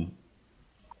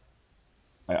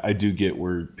 I do get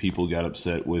where people got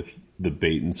upset with the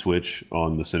bait and switch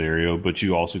on the scenario, but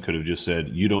you also could have just said,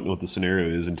 you don't know what the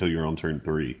scenario is until you're on turn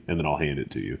 3, and then I'll hand it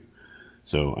to you.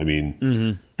 So, I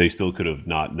mean, they still could have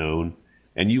not known.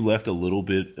 And you left a little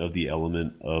bit of the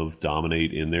element of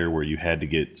Dominate in there where you had to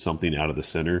get something out of the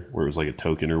center, where it was like a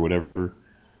token or whatever.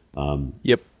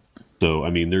 Yep. So, I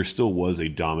mean, there still was a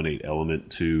Dominate element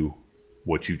to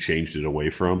what you changed it away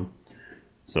from.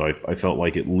 So I felt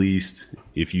like at least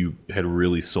if you had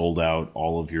really sold out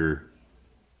all of your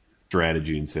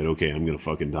strategy and said, okay, I'm going to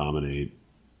fucking dominate,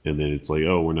 and then it's like,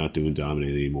 oh, we're not doing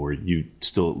dominate anymore, you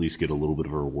still at least get a little bit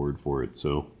of a reward for it.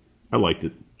 So I liked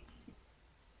it.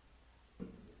 I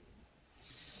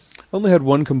only had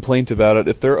one complaint about it.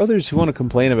 If there are others who want to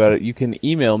complain about it, you can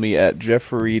email me at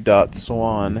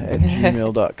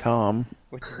jeffrey.swan@gmail.com.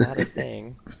 Which is not a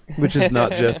thing. Which is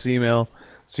not Jeff's email.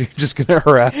 So you're just going to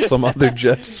harass some other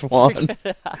Jeff Swan.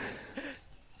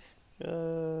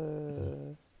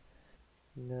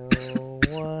 No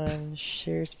one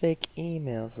shares fake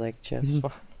emails like Jeff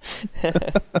Swan.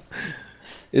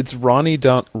 It's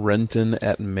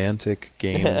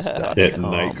ronnie.renton@manticgames.com. At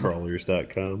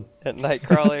nightcrawlers.com. At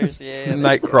Nightcrawlers, yeah.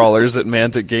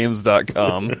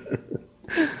 Nightcrawlers@manticgames.com.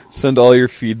 Send all your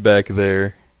feedback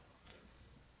there.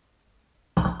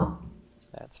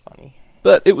 That's funny.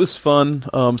 But it was fun.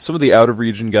 Some of the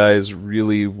out-of-region guys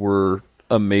really were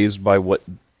amazed by what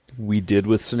we did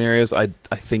with scenarios. I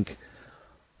think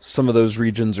some of those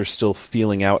regions are still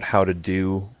feeling out how to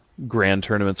do grand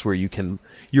tournaments where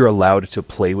you're allowed to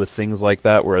play with things like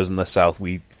that, whereas in the South,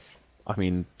 I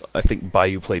think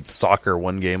Bayou played soccer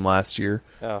one game last year.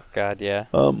 Oh, God, yeah.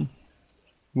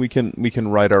 We can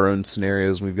write our own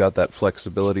scenarios, and we've got that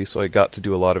flexibility, so I got to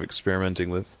do a lot of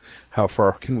experimenting with how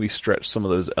far can we stretch some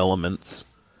of those elements.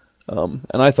 And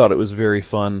I thought it was very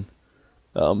fun.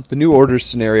 The New Orders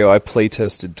scenario I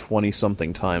play-tested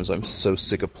 20-something times. I'm so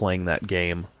sick of playing that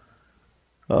game.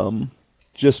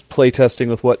 Just play-testing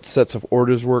with what sets of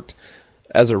orders worked.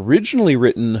 As originally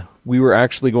written, we were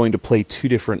actually going to play 2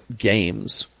 different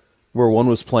games, where one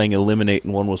was playing Eliminate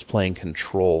and one was playing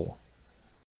Control.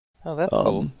 Oh, that's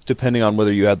cool. Depending on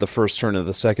whether you had the first turn or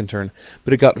the second turn.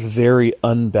 But it got very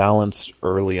unbalanced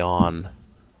early on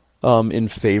in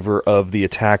favor of the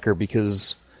attacker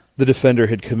because the defender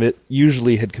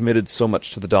usually had committed so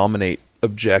much to the Dominate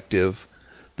objective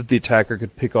that the attacker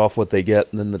could pick off what they get,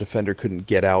 and then the defender couldn't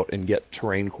get out and get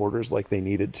terrain quarters like they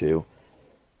needed to.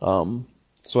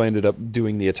 So I ended up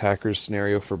doing the attacker's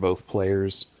scenario for both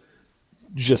players,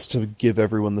 just to give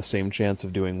everyone the same chance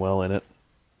of doing well in it.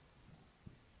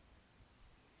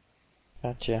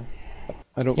 Gotcha.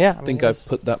 I don't Yeah, I mean, think I've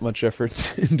put that much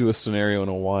effort into a scenario in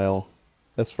a while,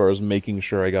 as far as making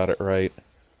sure I got it right.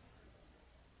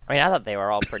 I mean, I thought they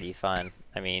were all pretty fun.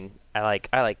 I mean, I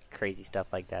like crazy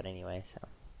stuff like that anyway. So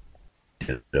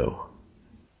No.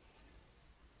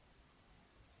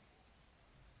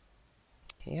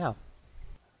 yeah,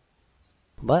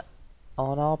 but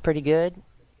all in all, pretty good.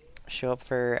 Show up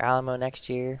for Alamo next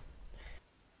year.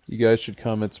 You guys should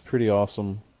come. It's pretty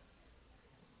awesome.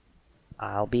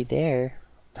 I'll be there.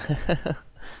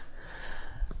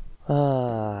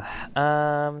 So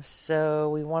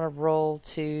we want to roll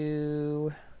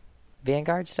to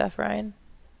Vanguard stuff, Ryan?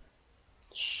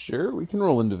 Sure, we can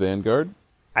roll into Vanguard.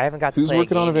 I haven't got to Who's play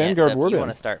working a on a game Vanguard yet, so if you warband?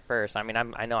 want to start first. I mean,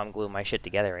 I know I'm gluing my shit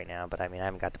together right now, but I mean, I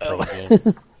haven't got to play a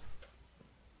game.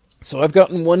 So I've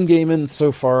gotten one game in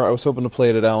so far. I was hoping to play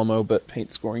it at Alamo, but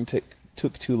paint scoring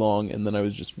took too long, and then I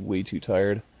was just way too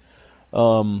tired.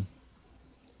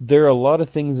 There are a lot of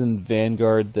things in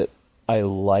Vanguard that I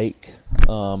like.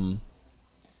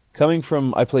 Coming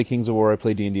from, I play Kings of War, I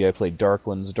play D&D, I play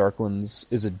Darklands. Darklands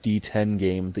is a D10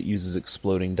 game that uses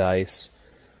exploding dice.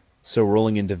 So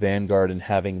rolling into Vanguard and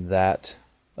having that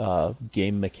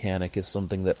game mechanic is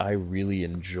something that I really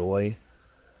enjoy.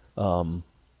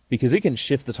 Because it can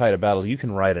shift the tide of battle. You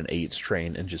can ride an 8's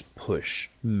train and just push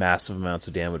massive amounts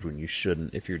of damage when you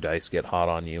shouldn't if your dice get hot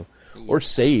on you. Or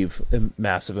save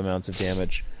massive amounts of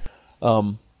damage.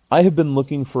 I have been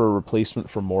looking for a replacement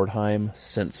for Mordheim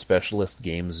since Specialist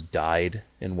Games died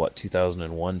in,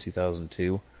 2001,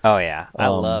 2002. Oh yeah, I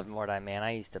love Mordheim, man.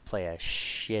 I used to play a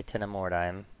shit ton of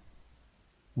Mordheim.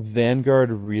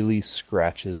 Vanguard really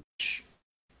scratches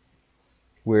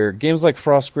where games like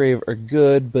Frostgrave are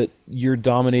good, but you're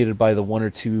dominated by the one or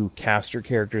two caster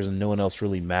characters and no one else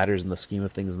really matters in the scheme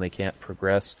of things and they can't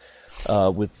progress.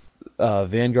 With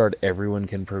Vanguard, everyone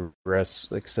can progress,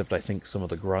 except I think some of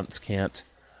the grunts can't.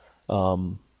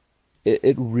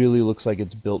 It really looks like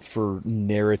it's built for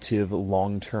narrative,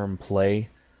 long-term play.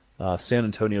 San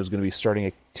Antonio is going to be starting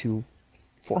a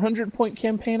 400-point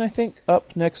campaign, I think,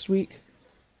 up next week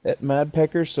at Mad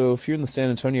Pecker. So if you're in the San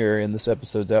Antonio area and this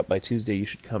episode's out by Tuesday, you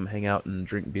should come hang out and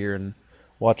drink beer and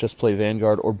watch us play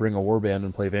Vanguard, or bring a warband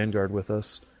and play Vanguard with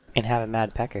us. And have a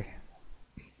Mad Pecker.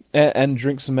 And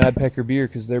drink some Mad Pecker beer,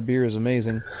 because their beer is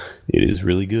amazing. It is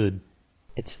really good.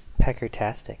 It's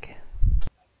Pecker-tastic.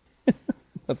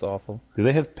 That's awful. Do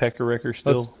they have Pecker-Wrecker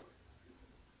still?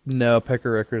 No,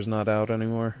 Pecker-Wrecker's not out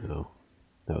anymore. No.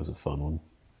 That was a fun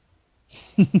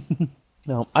one.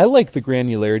 No, I like the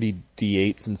granularity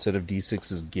D8s instead of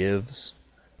D6's gives.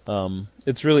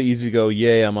 It's really easy to go,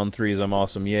 yay, I'm on 3s, I'm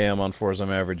awesome, yay, I'm on 4s,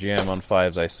 I'm average, yay, I'm on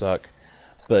 5s, I suck.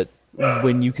 But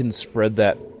when you can spread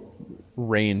that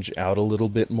range out a little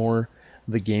bit more,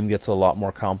 the game gets a lot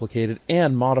more complicated,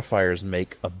 and modifiers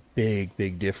make a big,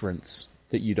 big difference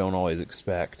that you don't always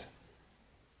expect.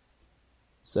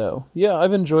 So, yeah,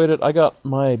 I've enjoyed it. I got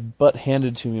my butt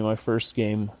handed to me my first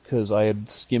game, because I had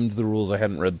skimmed the rules, I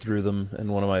hadn't read through them, and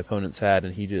one of my opponents had,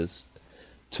 and he just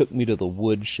took me to the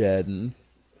woodshed and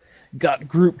got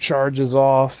group charges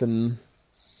off, and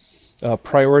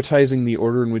prioritizing the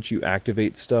order in which you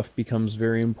activate stuff becomes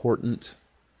very important.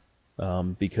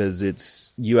 Because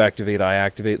it's you activate, I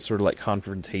activate, sort of like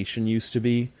Confrontation used to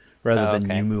be, rather than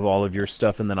you move all of your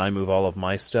stuff and then I move all of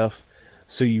my stuff.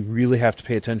 So you really have to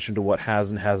pay attention to what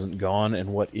has and hasn't gone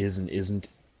and what is and isn't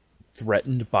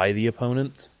threatened by the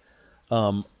opponents.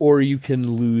 Or you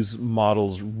can lose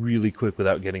models really quick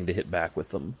without getting to hit back with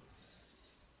them.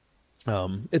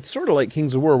 It's sort of like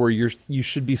Kings of War, where you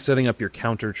should be setting up your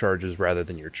counter charges rather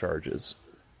than your charges.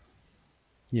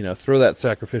 You know, throw that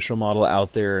sacrificial model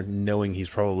out there knowing he's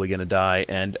probably going to die,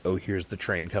 and oh, here's the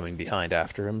train coming behind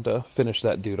after him to finish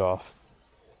that dude off.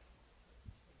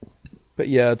 But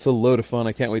yeah, it's a load of fun.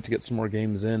 I can't wait to get some more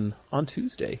games in on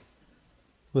Tuesday.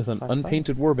 With an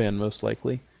unpainted warband, most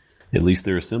likely. At least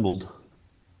they're assembled.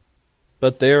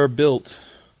 But they are built.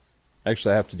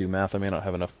 Actually, I have to do math. I may not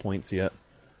have enough points yet.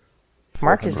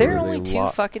 Mark, is there There's a only two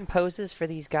lot. fucking poses for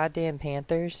these goddamn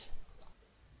Panthers?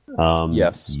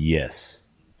 Yes. Yes.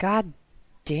 God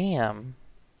damn.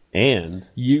 And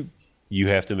You you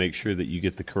have to make sure that you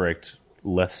get the correct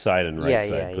left side and right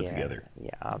side put together. Yeah,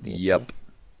 obviously. Yep.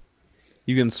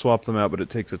 You can swap them out, but it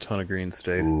takes a ton of green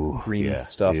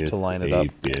stuff to line it up.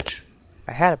 Bitch.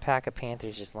 I had a pack of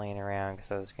Panthers just laying around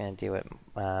because I was going to do what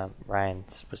Ryan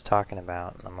was talking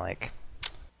about. And I'm like,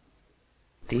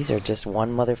 these are just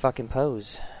one motherfucking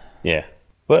pose. Yeah.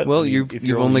 But Well, if you've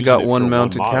you're only using got it one for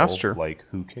mounted model, caster. Like,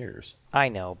 who cares? I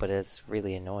know, but it's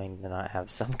really annoying to not have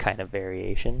some kind of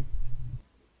variation.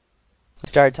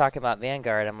 Started talking about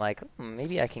Vanguard. I'm like,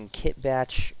 maybe I can kit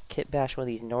bash one of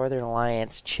these Northern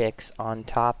Alliance chicks on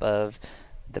top of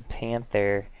the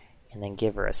panther and then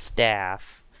give her a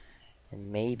staff,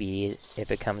 and maybe it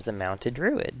becomes a mounted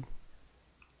druid.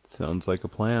 Sounds like a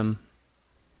plan.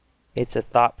 It's a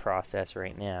thought process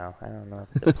right now. I don't know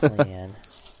if it's a plan.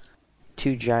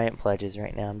 2 giant pledges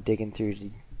right now. I'm digging through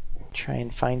to try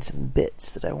and find some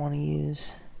bits that I want to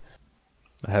use.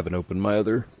 I haven't opened my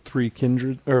other 3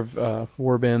 kindred or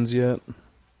warbands yet.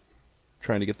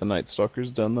 Trying to get the Night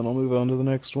Stalkers done, then I'll move on to the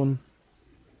next one.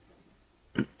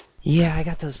 Yeah, I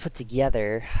got those put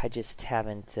together. I just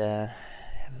haven't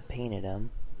painted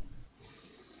them.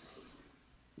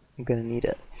 I'm gonna need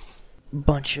a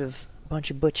bunch of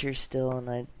butchers still,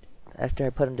 and after I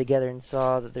put them together and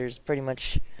saw that there's pretty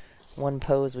much one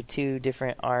pose with 2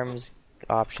 different arms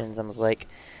options, I was like,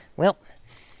 well,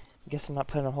 I guess I'm not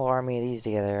putting a whole army of these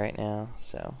together right now.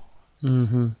 So,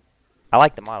 I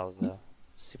like the models though,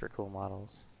 super cool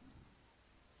models.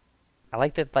 I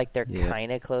like that, like, they're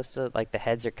kind of close to, like, the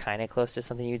heads are kind of close to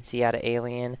something you'd see out of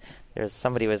Alien.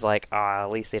 Somebody was like, at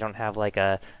least they don't have, like,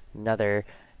 another,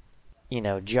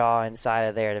 jaw inside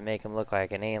of there to make them look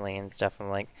like an alien and stuff. I'm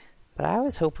like, but I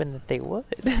was hoping that they would.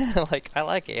 Like, I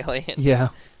like Alien. Yeah.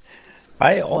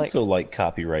 I also like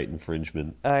copyright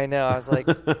infringement. I know. I was like,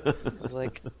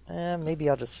 maybe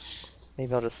I'll just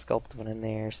sculpt one in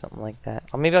there or something like that.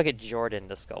 Or maybe I'll get Jordan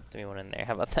to sculpt me one in there.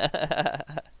 How about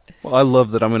that? Well, I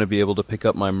love that I'm going to be able to pick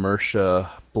up my Mersha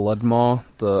Bloodmaw,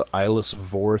 the Eyeless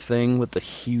Vor thing with the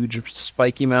huge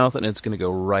spiky mouth, and it's going to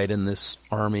go right in this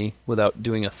army without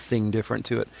doing a thing different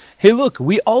to it. Hey, look,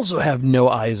 we also have no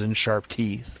eyes and sharp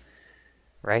teeth.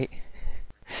 Right?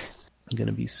 Going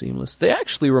to be seamless. They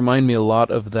actually remind me a lot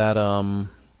of that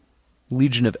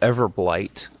Legion of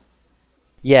Everblight.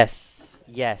 Yes,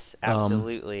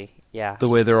 absolutely. Yeah. The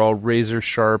way they're all razor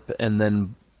sharp and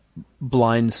then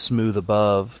blind smooth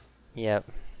above. Yep.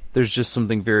 There's just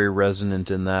something very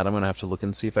resonant in that. I'm going to have to look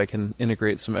and see if I can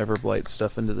integrate some Everblight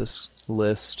stuff into this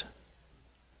list.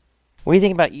 What do you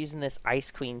think about using this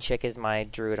Ice Queen chick as my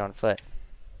druid on foot?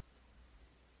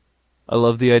 I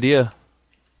love the idea.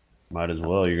 Might as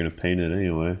well. You're going to paint it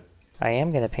anyway. I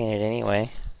am going to paint it anyway.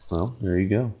 Well, there you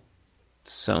go.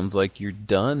 Sounds like you're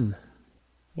done.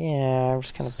 Yeah, I'm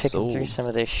just kind of picking through some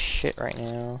of this shit right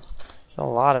now.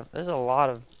 There's a lot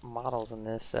of models in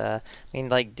this. I mean,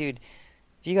 like, dude,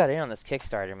 if you got in on this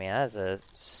Kickstarter, man, that's a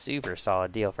super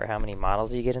solid deal for how many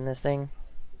models you get in this thing.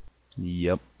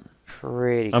 Yep.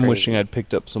 Pretty I'm crazy. wishing I'd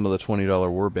picked up some of the $20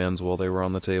 warbands while they were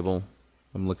on the table.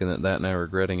 I'm looking at that now,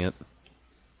 regretting it.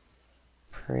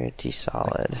 Pretty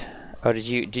solid. Oh, did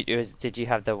you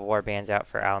have the warbands out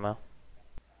for Alamo?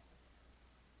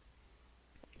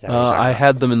 Is that what you're talking I about?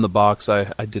 had them in the box. I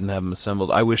didn't have them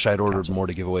assembled. I wish I'd ordered more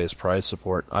to give away as prize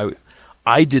support.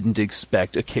 I didn't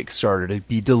expect a Kickstarter to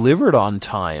be delivered on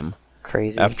time.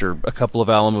 Crazy. After a couple of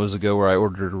Alamos ago where I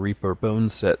ordered a Reaper Bone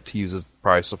set to use as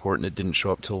prize support and it didn't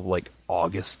show up till like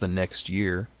August the next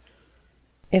year.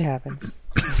 It happens.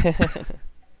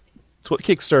 It's what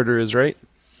Kickstarter is, right?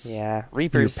 Yeah,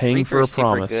 Reaper's paying for a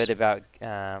super promise. good about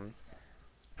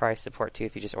price support too.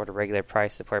 If you just order regular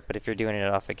price support, but if you're doing it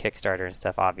off of Kickstarter and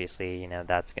stuff, obviously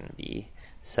that's going to be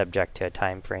subject to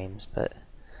time frames. But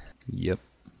Yep.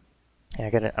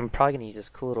 yeah, I'm probably going to use this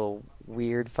cool little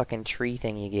weird fucking tree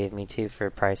thing you gave me too for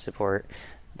price support.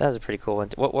 That was a pretty cool one.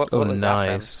 What was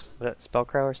nice. that from? Was that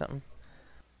Spellcrow or something?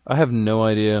 I have no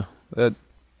idea.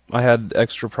 I had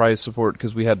extra prize support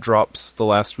because we had drops the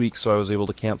last week, so I was able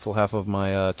to cancel half of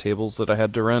my tables that I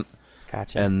had to rent.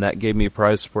 Gotcha. And that gave me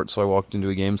prize support, so I walked into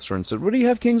a game store and said, "What do you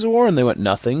have, Kings of War?" And they went,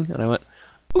 "Nothing." And I went,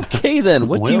 "Okay then,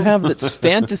 what do you have that's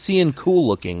fantasy and cool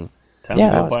looking?" Time Yeah,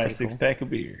 to that go was buy a pretty cool. 6-pack of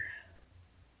beer.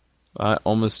 I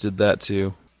almost did that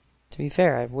too. To be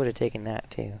fair, I would have taken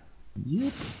that too.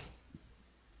 Yep.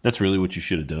 That's really what you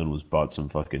should have done, was bought some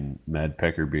fucking Mad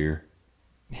Pecker beer.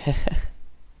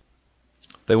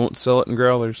 They won't sell it in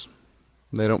growlers.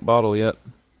 They don't bottle yet.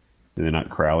 They're not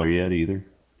Crowler yet either.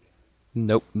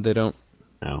 Nope, they don't.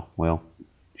 Oh, well,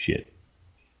 shit.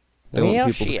 They want Well,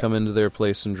 people to shit. come into their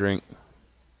place and drink.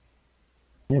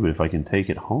 Yeah, but if I can take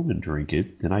it home and drink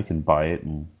it, then I can buy it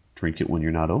and drink it when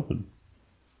you're not open.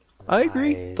 I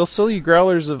agree. Nice. They'll sell you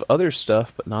growlers of other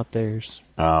stuff, but not theirs.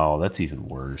 Oh, that's even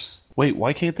worse. Wait,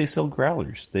 why can't they sell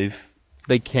growlers?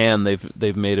 They can.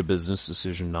 They've made a business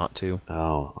decision not to.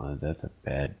 That's a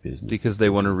bad business. Because they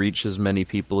want to reach as many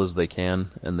people as they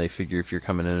can, and they figure if you're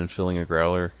coming in and filling a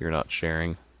growler, you're not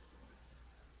sharing.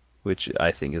 Which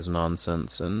I think is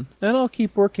nonsense, and I'll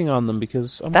keep working on them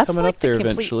because I'm That's coming like up there the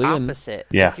complete eventually. And opposite.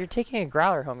 Yeah. If you're taking a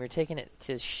growler home, you're taking it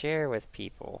to share with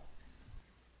people.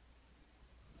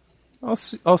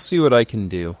 I'll see what I can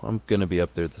do. I'm gonna be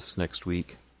up there this next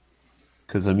week.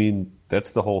 Because, I mean,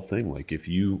 that's the whole thing. Like, if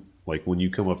you Like when you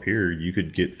come up here, you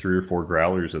could get 3 or 4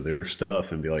 growlers of their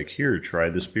stuff and be like, "Here, try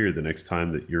this beer. The next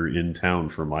time that you're in town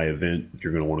for my event,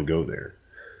 you're going to want to go there."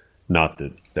 Not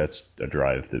that that's a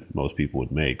drive that most people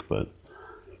would make, but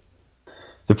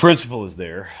the principle is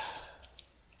there.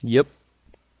 Yep.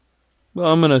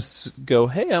 Well, I'm gonna go.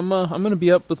 Hey, I'm gonna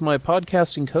be up with my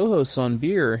podcasting co-hosts on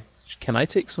beer. Can I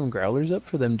take some growlers up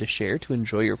for them to share to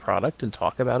enjoy your product and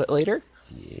talk about it later?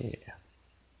 Yeah.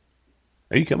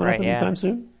 Are you coming Right, up yeah. anytime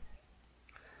soon?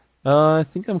 I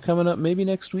think I'm coming up maybe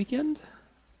next weekend.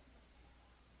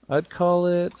 I'd call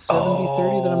it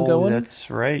 70-30 that I'm going. That's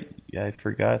right. Yeah, I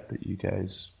forgot that you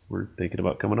guys were thinking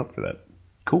about coming up for that.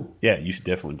 Cool. Yeah, you should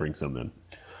definitely bring some then.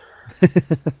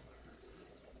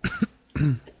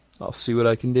 I'll see what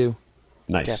I can do.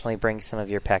 Nice. Definitely bring some of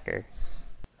your pecker.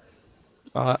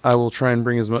 I will try and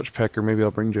bring as much pecker. Maybe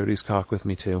I'll bring Jody's cock with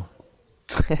me too.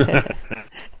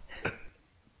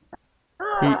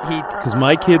 He Because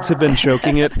my kids have been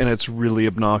choking it, and it's really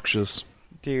obnoxious.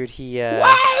 Dude, he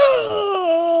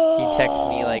texted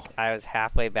me like I was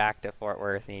halfway back to Fort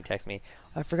Worth, and he texted me,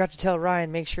 "I forgot to tell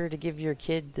Ryan, make sure to give your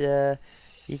kid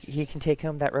he can take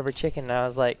home that rubber chicken." And I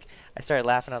was like, I started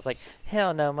laughing. I was like,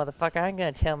 "Hell no, motherfucker! I'm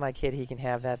gonna tell my kid he can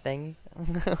have that thing."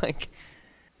 Like,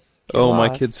 Oh, my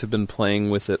lost. kids have been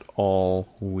playing with it all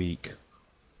week.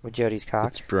 With Jody's cock.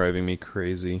 It's driving me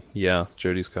crazy. Yeah,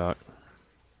 Jody's cock.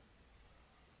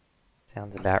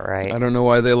 Sounds about right. I don't know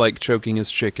why they like choking his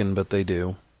chicken, but they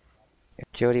do. If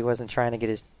Jody wasn't trying to get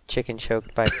his chicken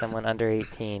choked by someone under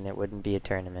 18, it wouldn't be a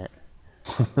tournament.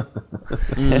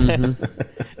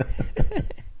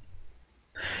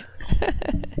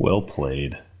 Well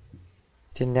played.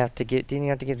 Didn't have to give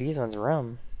these ones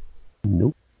rum.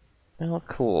 Nope. Oh,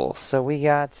 cool. So we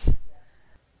got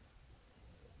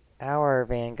our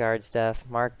Vanguard stuff.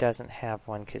 Mark doesn't have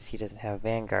one because he doesn't have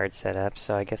Vanguard set up,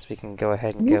 so I guess we can go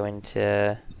ahead and go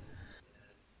into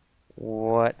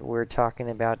what we're talking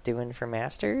about doing for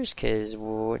Masters, because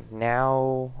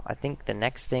now I think the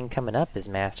next thing coming up is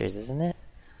Masters, isn't it?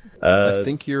 I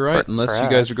think you're right, unless for you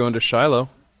guys us. are going to Shiloh.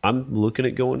 I'm looking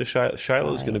at going to Shiloh.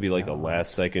 Shiloh's going to be like a God.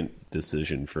 last-second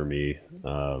decision for me.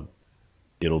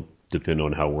 It'll depend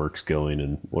on how work's going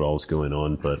and what all's going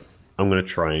on, but I'm going to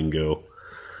try and go.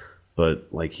 But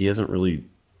like, he hasn't really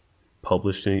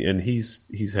published any, and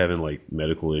he's having like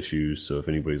medical issues. So if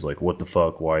anybody's like, "What the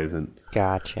fuck? Why isn't?"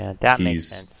 Gotcha. That makes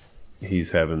sense.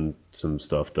 He's having some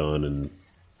stuff done, and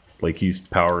like he's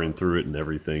powering through it and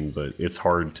everything. But it's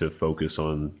hard to focus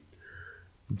on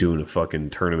doing a fucking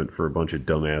tournament for a bunch of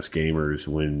dumbass gamers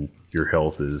when your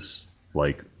health is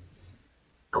like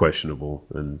questionable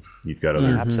and you've got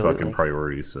other absolutely. fucking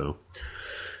priorities. So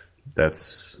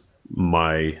that's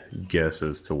my guess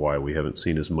as to why we haven't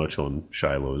seen as much on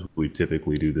Shiloh as we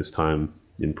typically do this time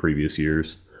in previous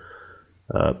years.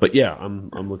 But yeah, I'm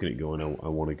looking at going. I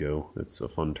want to go. It's a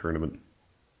fun tournament.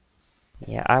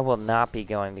 Yeah, I will not be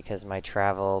going because my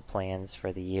travel plans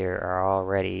for the year are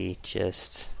already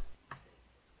just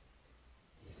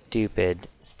stupid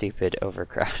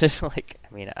overcrowded. Like,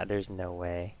 I mean, there's no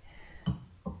way.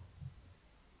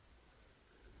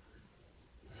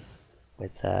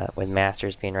 With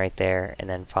Masters being right there, and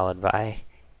then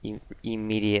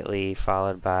immediately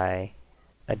followed by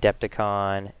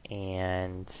Adepticon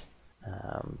and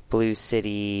Blue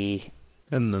City,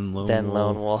 And then Lone then Wolf.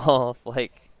 Lone Wolf.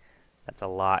 Like, that's a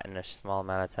lot in a small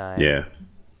amount of time. Yeah.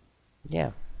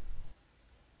 Yeah.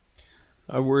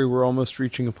 I worry we're almost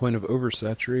reaching a point of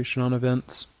oversaturation on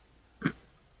events.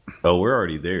 Oh, we're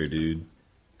already there, dude.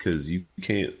 Because you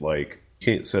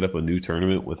can't set up a new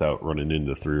tournament without running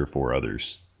into 3 or 4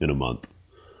 others in a month.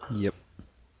 Yep.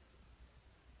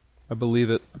 I believe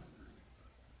it.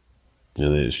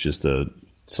 And it's just a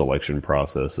selection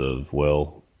process of,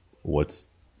 well, what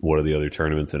are the other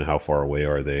tournaments and how far away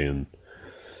are they, and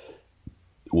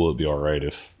will it be all right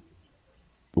if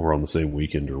we're on the same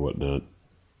weekend or whatnot,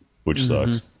 which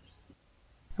sucks.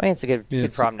 I mean, it's a good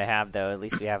it's- problem to have, though. At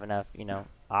least we have enough,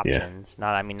 options.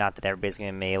 Not that everybody's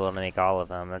going to be able to make all of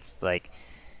them. That's like,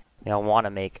 want to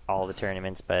make all the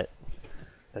tournaments, but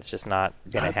that's just not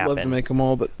going to I'd happen. love to make them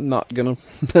all, but not gonna.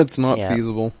 That's not Yeah.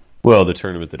 feasible. Well, the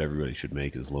tournament that everybody should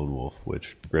make is Lone Wolf,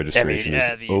 which registration is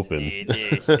open.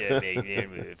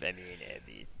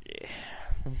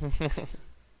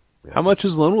 How much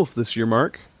is Lone Wolf this year,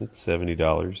 Mark? It's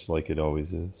 $70, like it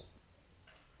always is.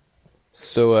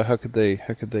 So how could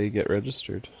they get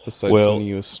registered besides Well- sending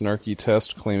you a snarky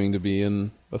test claiming to be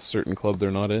in a certain club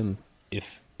they're not in?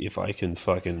 If I can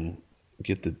fucking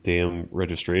get the damn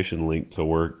registration link to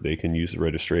work, they can use the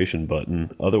registration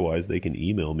button. Otherwise, they can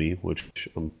email me, which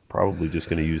I'm probably just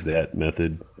going to use that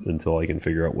method until I can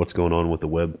figure out what's going on with the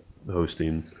web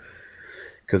hosting.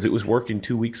 because it was working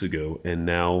 2 weeks ago, and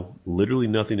now literally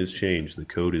nothing has changed. The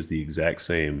code is the exact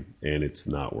same, and it's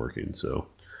not working. So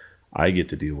I get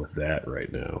to deal with that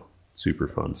right now. Super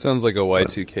fun. Sounds like a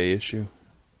Y2K issue.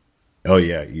 Oh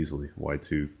yeah, easily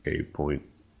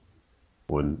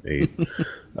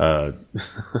Y2K.18.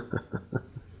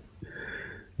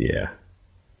 Yeah.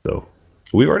 So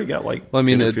we've already got like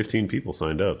 10 or 15 people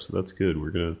signed up, so that's good.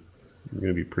 We're gonna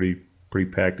be pretty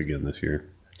packed again this year.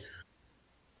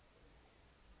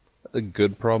 A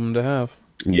good problem to have.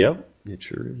 Yep, it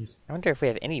sure is. I wonder if we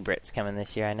have any Brits coming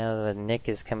this year. I know that Nick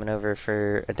is coming over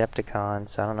for Adepticon,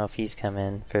 so I don't know if he's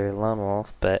coming for Lone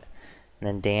Wolf, but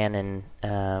and then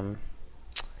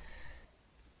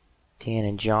Dan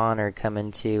and John are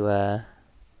coming to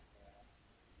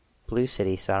Blue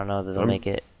City, so I don't know that they'll make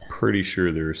it. Pretty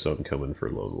sure there's some coming for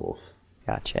Lone Wolf.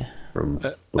 Gotcha. From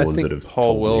the I ones think that have Paul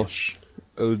told me. Welsh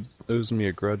owes me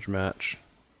a grudge match,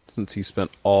 since he spent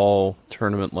all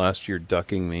tournament last year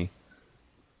ducking me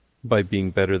by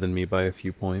being better than me by a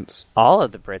few points. All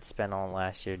of the Brits spent all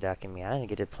last year ducking me. I didn't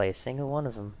get to play a single one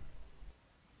of them.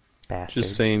 Bastards.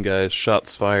 Just saying, guys,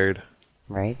 shots fired.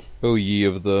 Right? Oh, ye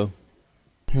of the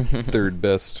third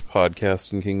best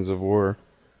podcast in Kings of War.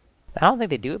 I don't think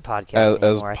they do a podcast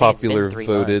As anymore. popular I think it's been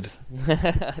 3 voted. months.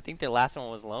 I think their last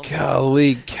one was Lone Wolf.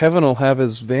 Golly, Kevin will have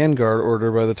his Vanguard order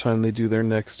by the time they do their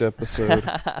next episode.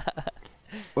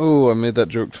 Oh, I made that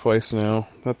joke twice now.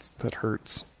 That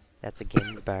hurts. That's a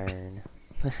Ginsburn.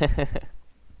 Nice.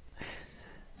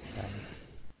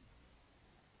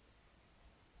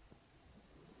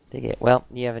 Dig it. Well,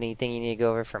 you have anything you need to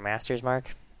go over for Masters,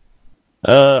 Mark?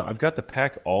 I've got the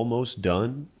pack almost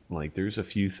done. Like, there's a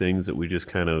few things that we just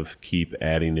kind of keep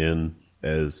adding in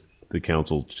as the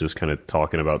council's just kind of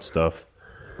talking about stuff.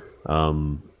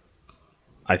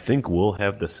 I think we'll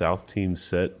have the South team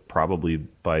set probably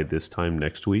by this time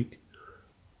next week.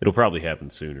 It'll probably happen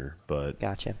sooner, but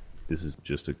Gotcha. this is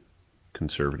just a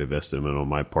conservative estimate on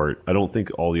my part. I don't think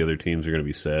all the other teams are going to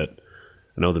be set.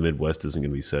 I know the Midwest isn't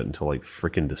going to be set until like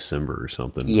freaking December or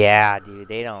something. Yeah, dude,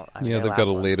 they don't. I mean, Yeah, their they've got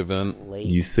a last late one's event. Late.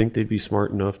 You think they'd be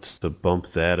smart enough to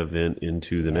bump that event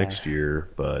into the next year,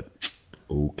 but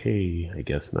okay, I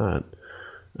guess not.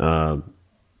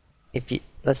 If you,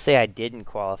 let's say I didn't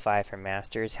qualify for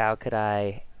Masters, how could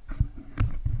I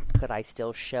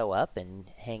still show up and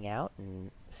hang out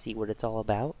and see what it's all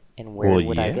about? And where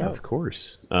would I go? Of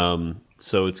course.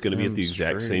 So it's going to be at the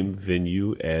exact same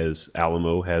venue as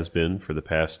Alamo has been for the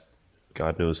past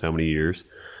God knows how many years.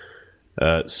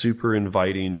 Super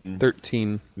inviting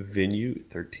 13. venue.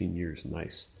 13 years,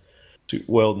 nice.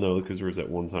 Well, no, because there was that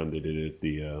one time they did it at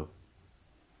the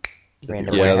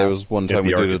Random Yeah, there warehouse. was one At time the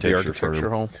we did it at the architecture architecture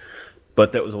firm. hall.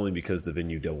 But that was only because the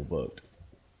venue double booked.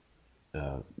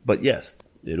 But yes,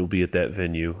 it'll be at that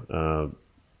venue.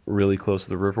 Really close to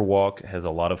the Riverwalk. Has a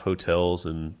lot of hotels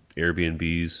and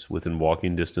Airbnbs within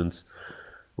walking distance.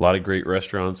 A lot of great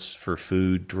restaurants for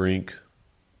food, drink,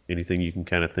 anything you can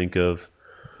kind of think of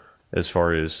as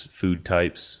far as food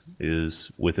types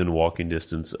is within walking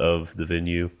distance of the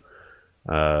venue.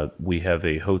 We have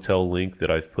a hotel link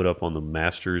that I've put up on the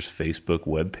Masters Facebook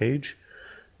webpage,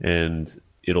 and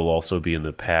it'll also be in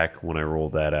the pack when I roll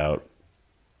that out.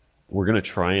 We're going to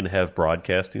try and have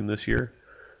broadcasting this year.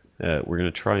 We're going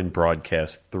to try and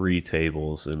broadcast 3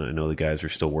 tables, and I know the guys are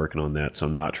still working on that, so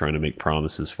I'm not trying to make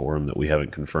promises for them that we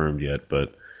haven't confirmed yet,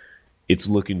 but it's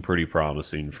looking pretty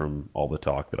promising from all the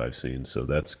talk that I've seen, so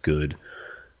that's good.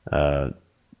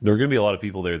 There are going to be a lot of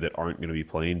people there that aren't going to be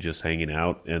playing, just hanging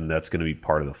out, and that's going to be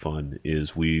part of the fun,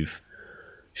 is we've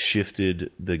shifted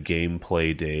the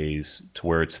gameplay days to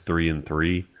where it's 3 and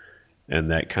 3, and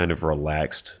that kind of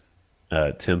relaxed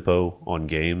tempo on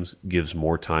games gives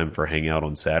more time for hangout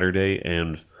on Saturday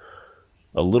and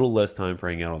a little less time for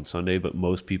hangout on Sunday, but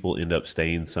most people end up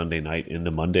staying Sunday night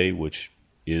into Monday, which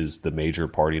is the major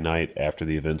party night after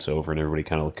the event's over and everybody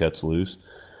kind of cuts loose.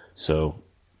 So,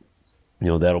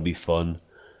 that'll be fun.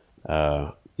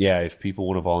 If people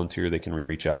want to volunteer, they can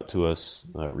reach out to us,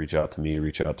 reach out to me,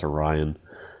 reach out to Ryan,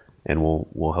 and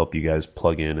we'll help you guys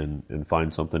plug in and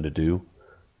find something to do.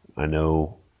 I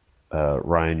know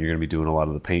Ryan, you're going to be doing a lot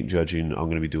of the paint judging. I'm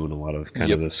going to be doing a lot of kind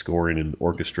of the scoring and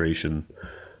orchestration.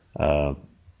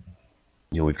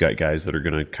 We've got guys that are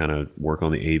going to kind of work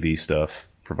on the AV stuff,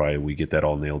 provided we get that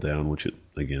all nailed down, which,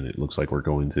 it looks like we're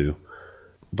going to.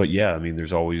 But yeah, I mean,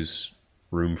 there's always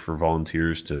room for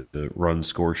volunteers to run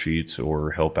score sheets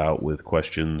or help out with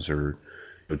questions or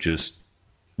just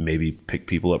maybe pick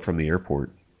people up from the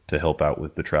airport to help out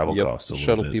with the travel costs a little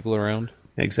shuttle bit. people around.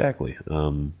 Exactly.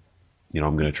 I'm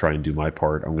going to try and do my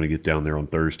part. I'm going to get down there on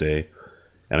Thursday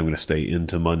and I'm going to stay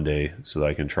into Monday so that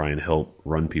I can try and help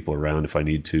run people around if I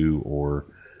need to, or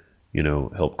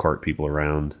help cart people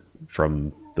around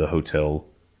from the hotel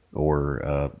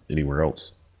or anywhere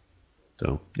else.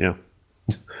 So yeah.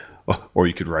 Or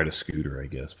you could ride a scooter, I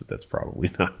guess, but that's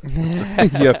probably not.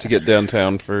 You have to get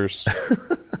downtown first.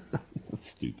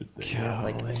 Stupid thing.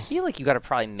 I feel like you got to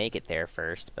probably make it there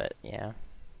first, but yeah.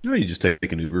 No, you just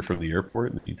take an Uber from the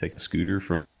airport, and then you take a scooter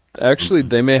from. Actually,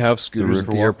 they may have scooters at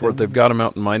the Riverwalk airport. down? They've got them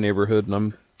out in my neighborhood, and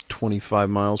I'm 25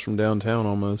 miles from downtown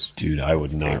almost. Dude, I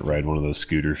would not ride one of those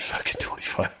scooters fucking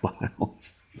 25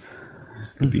 miles.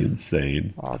 It'd be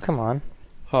insane. Oh, come on.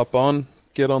 Hop on,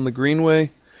 get on the Greenway.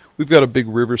 We've got a big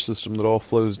river system that all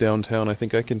flows downtown. I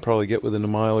think I can probably get within a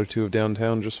mile or two of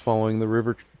downtown just following the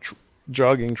river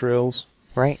jogging trails.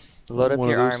 Right. Load up One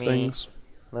your of those army. things.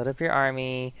 Load up your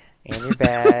army and your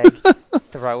bag.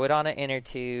 Throw it on an inner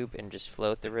tube and just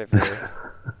float the river.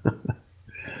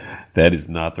 That is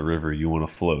not the river you want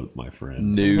to float, my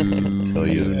friend. No, I'll tell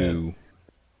you that. no.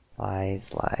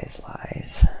 Lies, lies,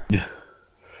 lies.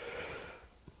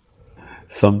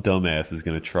 Some dumbass is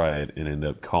going to try it and end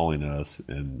up calling us,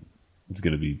 and it's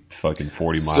going to be fucking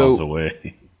 40 So- miles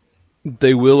away.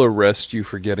 They will arrest you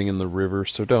for getting in the river,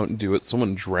 so don't do it.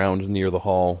 Someone drowned near the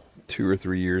hall 2 or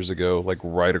 3 years ago, like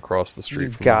right across the street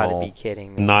You've from the got to hall. be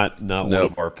kidding me. Not one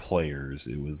Nope. of our players.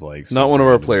 It was like Not one of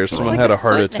our random players. drunk. Someone like had a a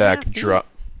heart foot and a attack. half deep.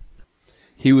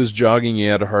 He was jogging. He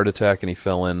had a heart attack, and he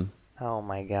fell in. Oh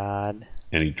my god.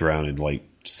 And he drowned in like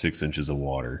 6 inches of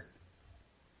water.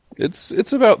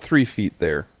 It's about 3 feet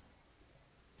there.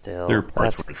 Still, There are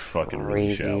parts that's where it's fucking really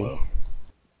crazy. shallow.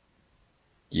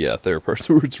 Yeah, there are parts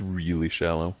where it's really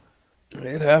shallow.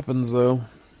 It happens though.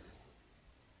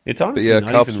 It's honestly yeah,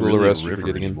 not cops even will really arrest a you for river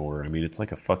getting in. anymore. I mean, it's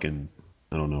like a fucking,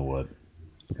 I don't know what.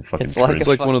 Like a fucking It's like trench. It's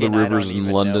like one of the fucking- I don't rivers in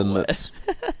even London know what. that's.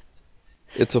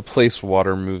 It's a place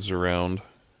water moves around.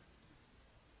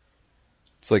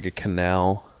 It's like a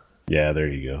canal. Yeah, there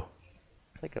you go.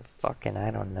 It's like a fucking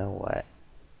I don't know what.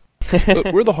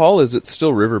 But where the hall is, it's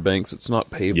still riverbanks. It's not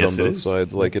paved Yes, on it both is.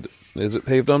 sides. Like it is it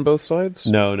paved on both sides?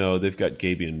 No, they've got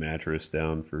Gabion mattress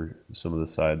down for some of the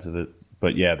sides of it.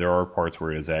 But yeah, there are parts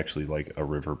where it's actually like a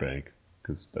riverbank,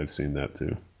 because I've seen that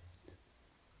too.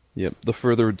 Yep. The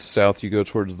further south you go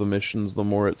towards the missions, the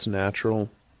more it's natural.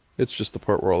 It's just the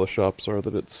part where all the shops are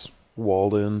that it's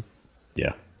walled in.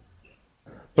 Yeah.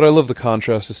 But I love the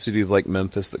contrast to cities like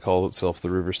Memphis that call itself the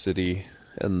River City,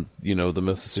 and the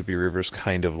Mississippi River's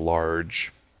kind of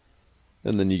large.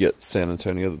 And then you get San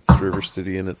Antonio that's River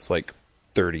City, and it's like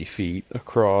 30 feet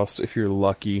across if you're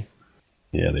lucky.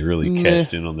 Yeah, they really Meh,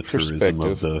 cashed in on the tourism perspective.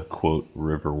 of the, quote,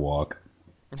 river walk.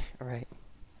 Right.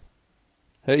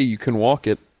 Hey, you can walk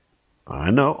it. I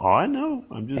know.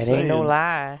 I'm just It saying. ain't no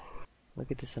lie.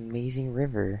 Look at this amazing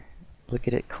river. Look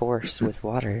at it course with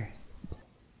water.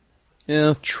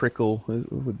 Yeah, trickle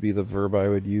would be the verb I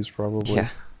would use probably. Yeah.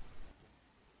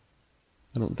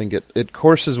 I don't think it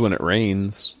courses when it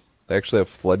rains. They actually have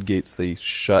floodgates they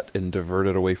shut and divert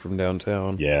it away from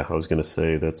downtown. Yeah, I was going to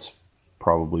say that's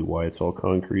probably why it's all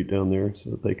concrete down there, so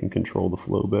that they can control the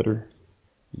flow better.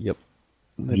 Yep.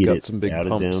 They've Get got it some big out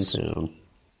pumps. of downtown.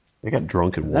 I got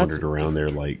drunk and wandered around there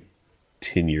like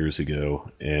 10 years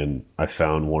ago, and I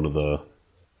found one of the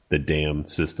dam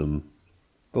system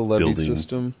The levee building.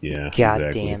 system. Yeah, Goddamn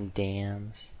exactly.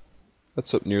 dams.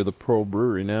 That's up near the Pearl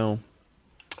Brewery now.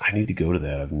 I need to go to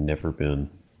that. I've never been.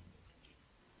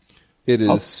 It is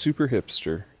I'll- super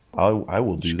hipster. I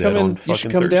will do should that come in- on you fucking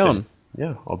should come Thursday. down.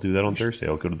 Yeah, I'll do that on Thursday.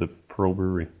 I'll go to the Pearl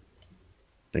Brewery.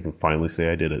 They can finally say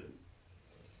I did it.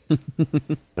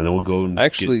 And then we'll go and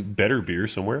Actually- get better beer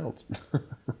somewhere else.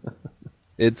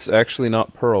 It's actually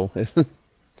not Pearl.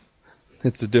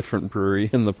 It's a different brewery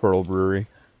in the Pearl Brewery.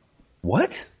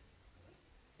 What?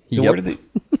 Then Yep. where do they?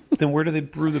 Then where do they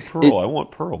brew the Pearl? I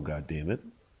want Pearl. God damn it!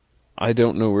 I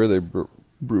don't know where they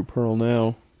brew Pearl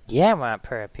now. Yeah, my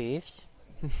parapoofs.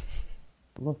 I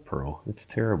love Pearl. It's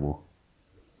terrible.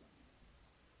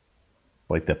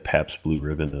 Like the Pabst Blue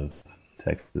Ribbon of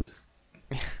Texas.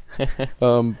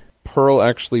 Pearl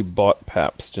actually bought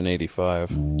Pabst in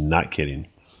 '85. Not kidding.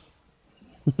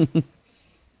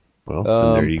 Well,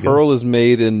 then there you go. Pearl is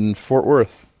made in Fort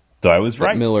Worth. So I was At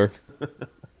right. Miller.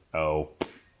 Oh,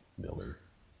 Miller.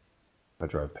 I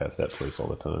drive past that place all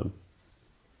the time.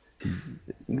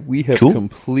 We have Cool.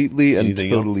 completely and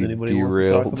Anything else totally anybody wants to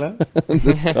talk derailed about?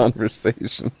 this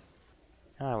conversation.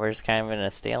 Oh, we're just kind of in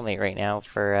a stalemate right now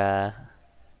for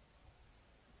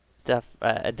stuff,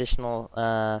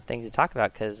 additional things to talk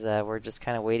about because we're just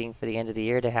kind of waiting for the end of the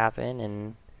year to happen,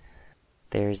 and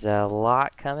there's a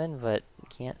lot coming, but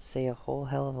can't say a whole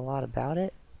hell of a lot about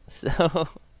it. So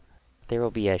There will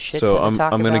be a shit So ton to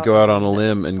talk I'm going to about. go out on a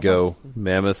limb and go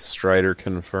Mammoth Strider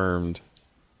confirmed.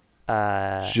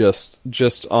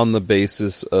 Just on the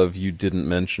basis of you didn't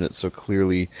mention it, so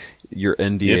clearly your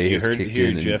NDA has kicked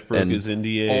in. Jeff broke his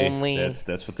NDA. Only,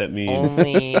 that's what that means.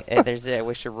 Only I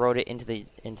wish I wrote it into the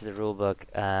rule book.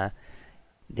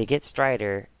 They get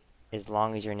Strider as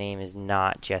long as your name is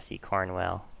not Jesse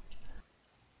Cornwell.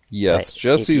 Yes, But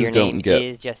Jesse's if your don't name get.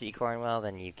 is Jesse Cornwell,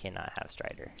 then you cannot have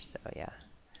Strider. So yeah,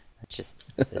 it's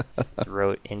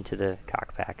wrote into the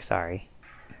cockpack. Sorry.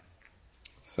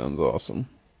 Sounds awesome.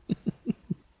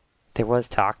 There was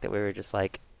talk that we were just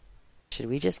like, should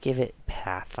we just give it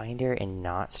Pathfinder and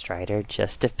not Strider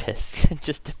just to piss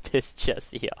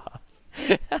Jesse off?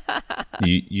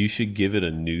 You should give it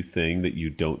a new thing that you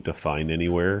don't define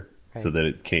anywhere, so that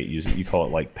it can't use it. You call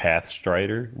it like Path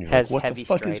Strider. And Has what heavy the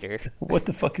fuck Strider. What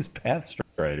the fuck is Path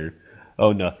Strider?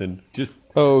 Oh, nothing. Just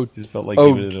felt like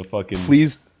oh, giving it a fucking.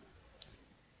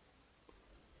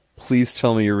 Please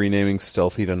tell me you're renaming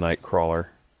Stealthy to Nightcrawler.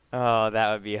 Oh,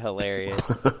 that would be hilarious.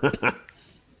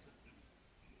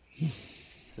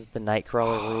 This is the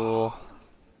Nightcrawler rule.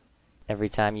 Every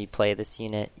time you play this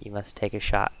unit, you must take a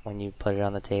shot when you put it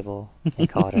on the table and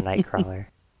call it a Nightcrawler.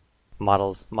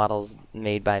 Models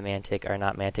made by Mantic are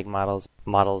not Mantic models.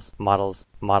 Models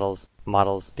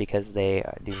because they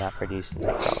do not produce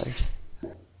Nightcrawlers.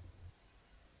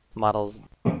 Models.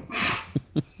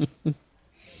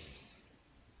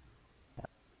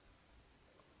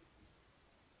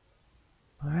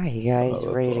 Alright, you guys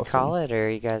ready to call it, or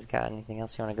you guys got anything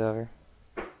else you want to go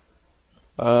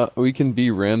over? We can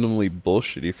be randomly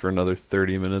bullshitty for another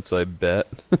 30 minutes, I bet.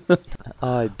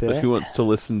 I bet. But who wants to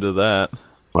listen to that?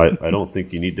 I don't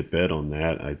think you need to bet on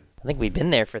that. I think we've been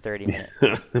there for 30 minutes.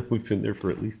 We've been there for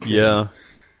at least 10. Yeah.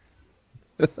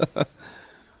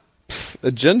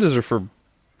 Agendas are for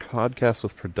podcasts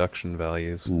with production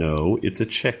values. No, it's a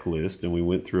checklist, and we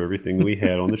went through everything we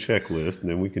had on the checklist, and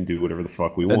then we can do whatever the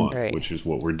fuck we want, right. which is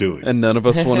what we're doing. And none of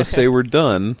us want to say we're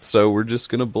done, so we're just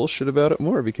going to bullshit about it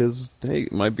more because, hey,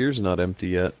 my beer's not empty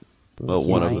yet. Well,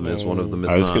 one of them is, one of them is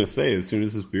not. I was going to say, as soon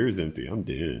as this beer is empty, I'm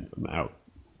dead. I'm out.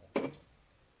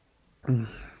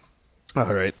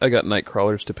 All right, I got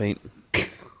Nightcrawlers to paint.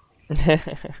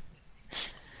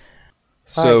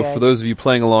 So, for those of you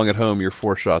playing along at home, you're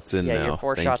 4 shots in now. Yeah, you're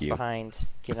 4 Thank shots you. behind.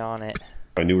 Get on it. If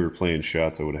I knew we were playing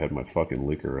shots, I would have had my fucking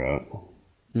liquor out.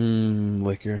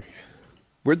 Liquor.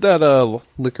 Where'd that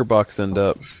liquor box end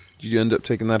up? Did you end up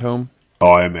taking that home?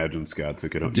 Oh, I imagine Scott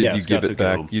took it home. Did yeah, you Scott give it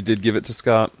back? You did give it to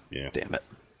Scott? Yeah. Damn it.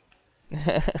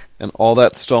 And all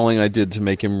that stalling I did to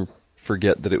make him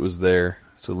forget that it was there,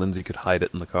 so Lindsay could hide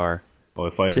it in the car. Well,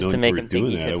 if I had Just to known make you were him think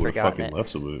doing he that, I had would have forgotten fucking it. left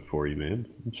some of it for you, man.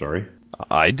 I'm sorry.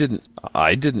 I didn't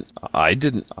need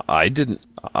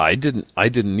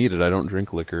it. I don't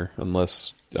drink liquor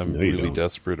unless I'm No, you really don't.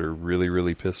 desperate or really,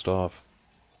 really pissed off.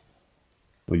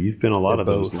 Well, you've been a lot Or of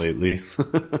those both. lately.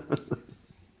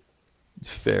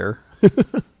 Fair.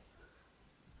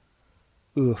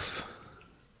 Oof.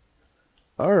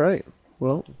 All right.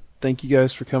 Well, thank you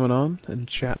guys for coming on and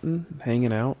chatting, and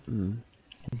hanging out, and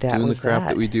That doing the was crap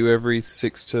that we do every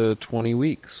 6 to 20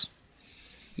 weeks.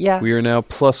 Yeah. We are now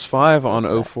 +5 on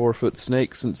 04 Foot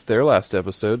Snake since their last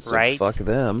episode, so Right. fuck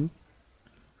them.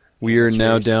 We are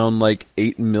now Cheers. down like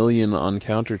 8 million on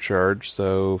countercharge,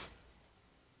 so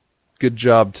good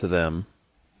job to them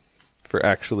for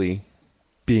actually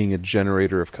being a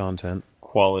generator of content.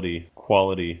 Quality,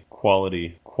 quality,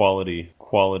 quality, quality,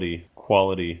 quality,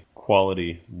 quality,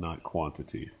 quality, not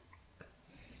quantity.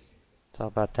 It's all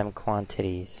about them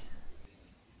quantities.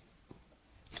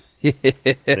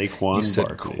 Saquon You said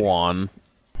Barkley. Quan.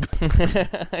 You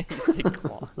said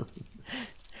quan.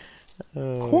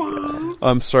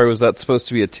 I'm sorry, was that supposed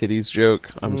to be a titties joke?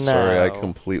 I'm sorry, I No.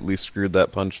 completely screwed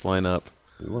that punchline up.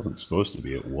 It wasn't supposed to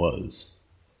be. It was.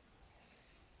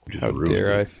 You just How ruined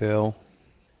dare I it. fail?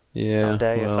 Yeah, How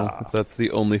dare you, well, sir. if that's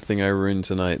the only thing I ruined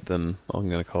tonight, then I'm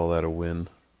going to call that a win.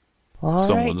 All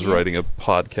Someone's right, writing a kids.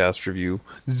 podcast review.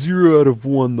 0 out of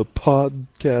 1, the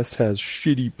podcast has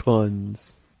shitty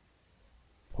puns.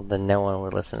 Well, then no one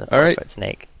would listen to All right. Foot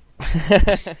Snake.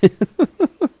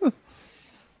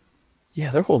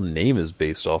 Yeah, their whole name is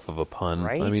based off of a pun.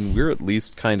 Right? I mean, we're at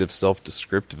least kind of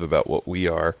self-descriptive about what we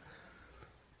are.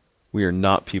 We are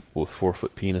not people with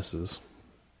 4-foot penises.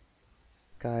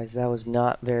 Guys, that was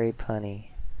not very punny.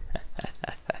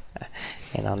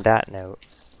 And on that note,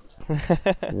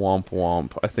 Womp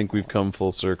womp. I think we've come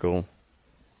full circle.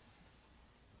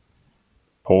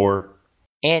 Poor.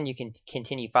 and you can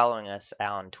continue following us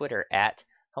on Twitter at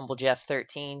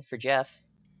HumbleJeff13 for Jeff.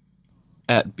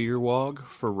 At Beerwog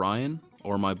for Ryan,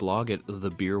 or my blog at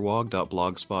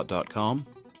thebeerwog.blogspot.com.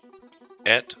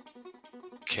 At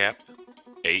Cap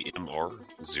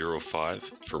AMR05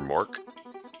 for Mark.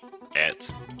 At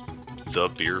The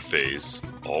Beer Phase,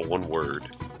 all one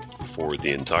word, for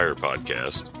the entire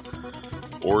podcast.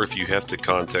 Or if you have to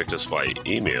contact us by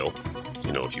email,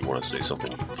 if you want to say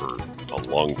something for a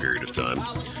long period of time,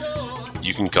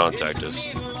 you can contact us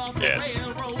at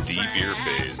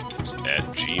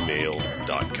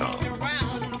thebeerphase@gmail.com.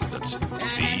 That's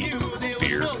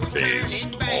thebeerphase,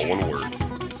 all one word,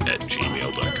 at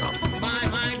gmail.com. My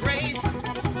mind raced,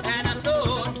 and I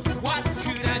thought, what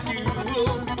could I do?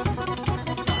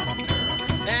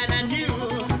 And I knew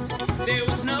there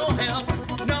was no help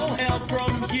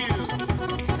from you.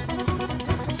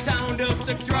 Sound of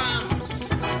the drums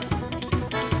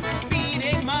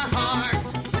beating my heart,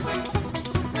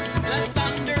 the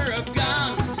thunder of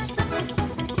guns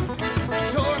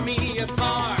tore me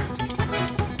apart.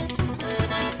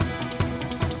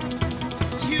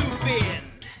 You've been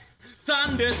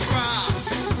thunderstruck.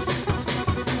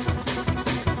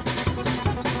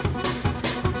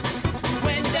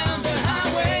 Went down the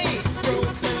highway,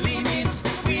 broke the limits,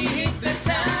 we hit the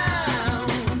town.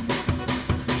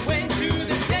 Went through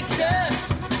the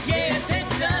Texas,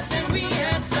 and we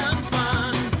had some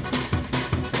fun.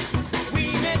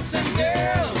 We met some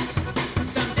girls,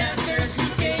 some dancers who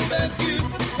gave a good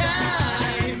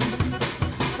time.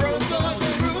 Broke all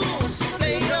the rules,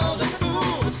 played all the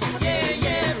fools,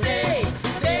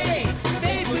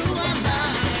 they blew my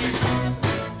mind.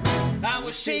 I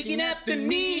was shaking at the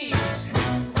knees.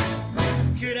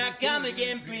 Could I come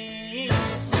again, please?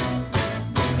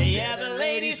 Yeah, the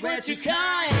ladies were too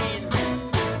kind.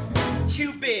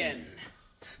 You've been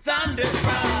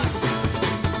thunderstruck.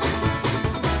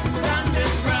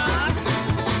 Thunderstruck.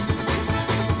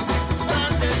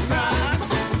 Thunderstruck.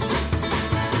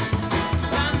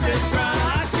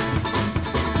 Thunderstruck.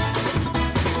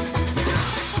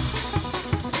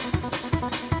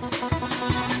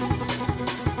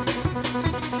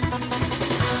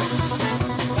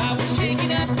 I was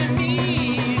shaking at the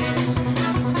knees.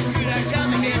 Could I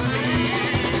come again,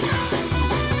 please?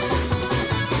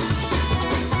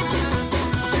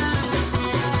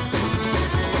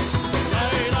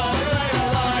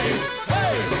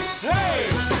 Hey, hey!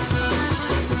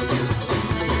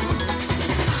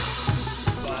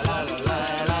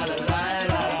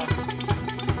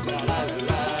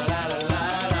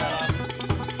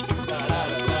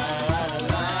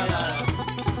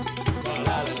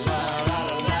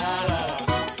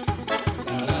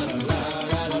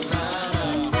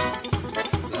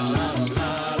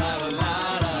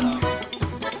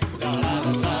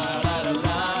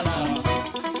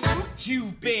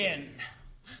 You've been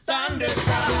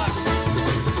thunderstruck.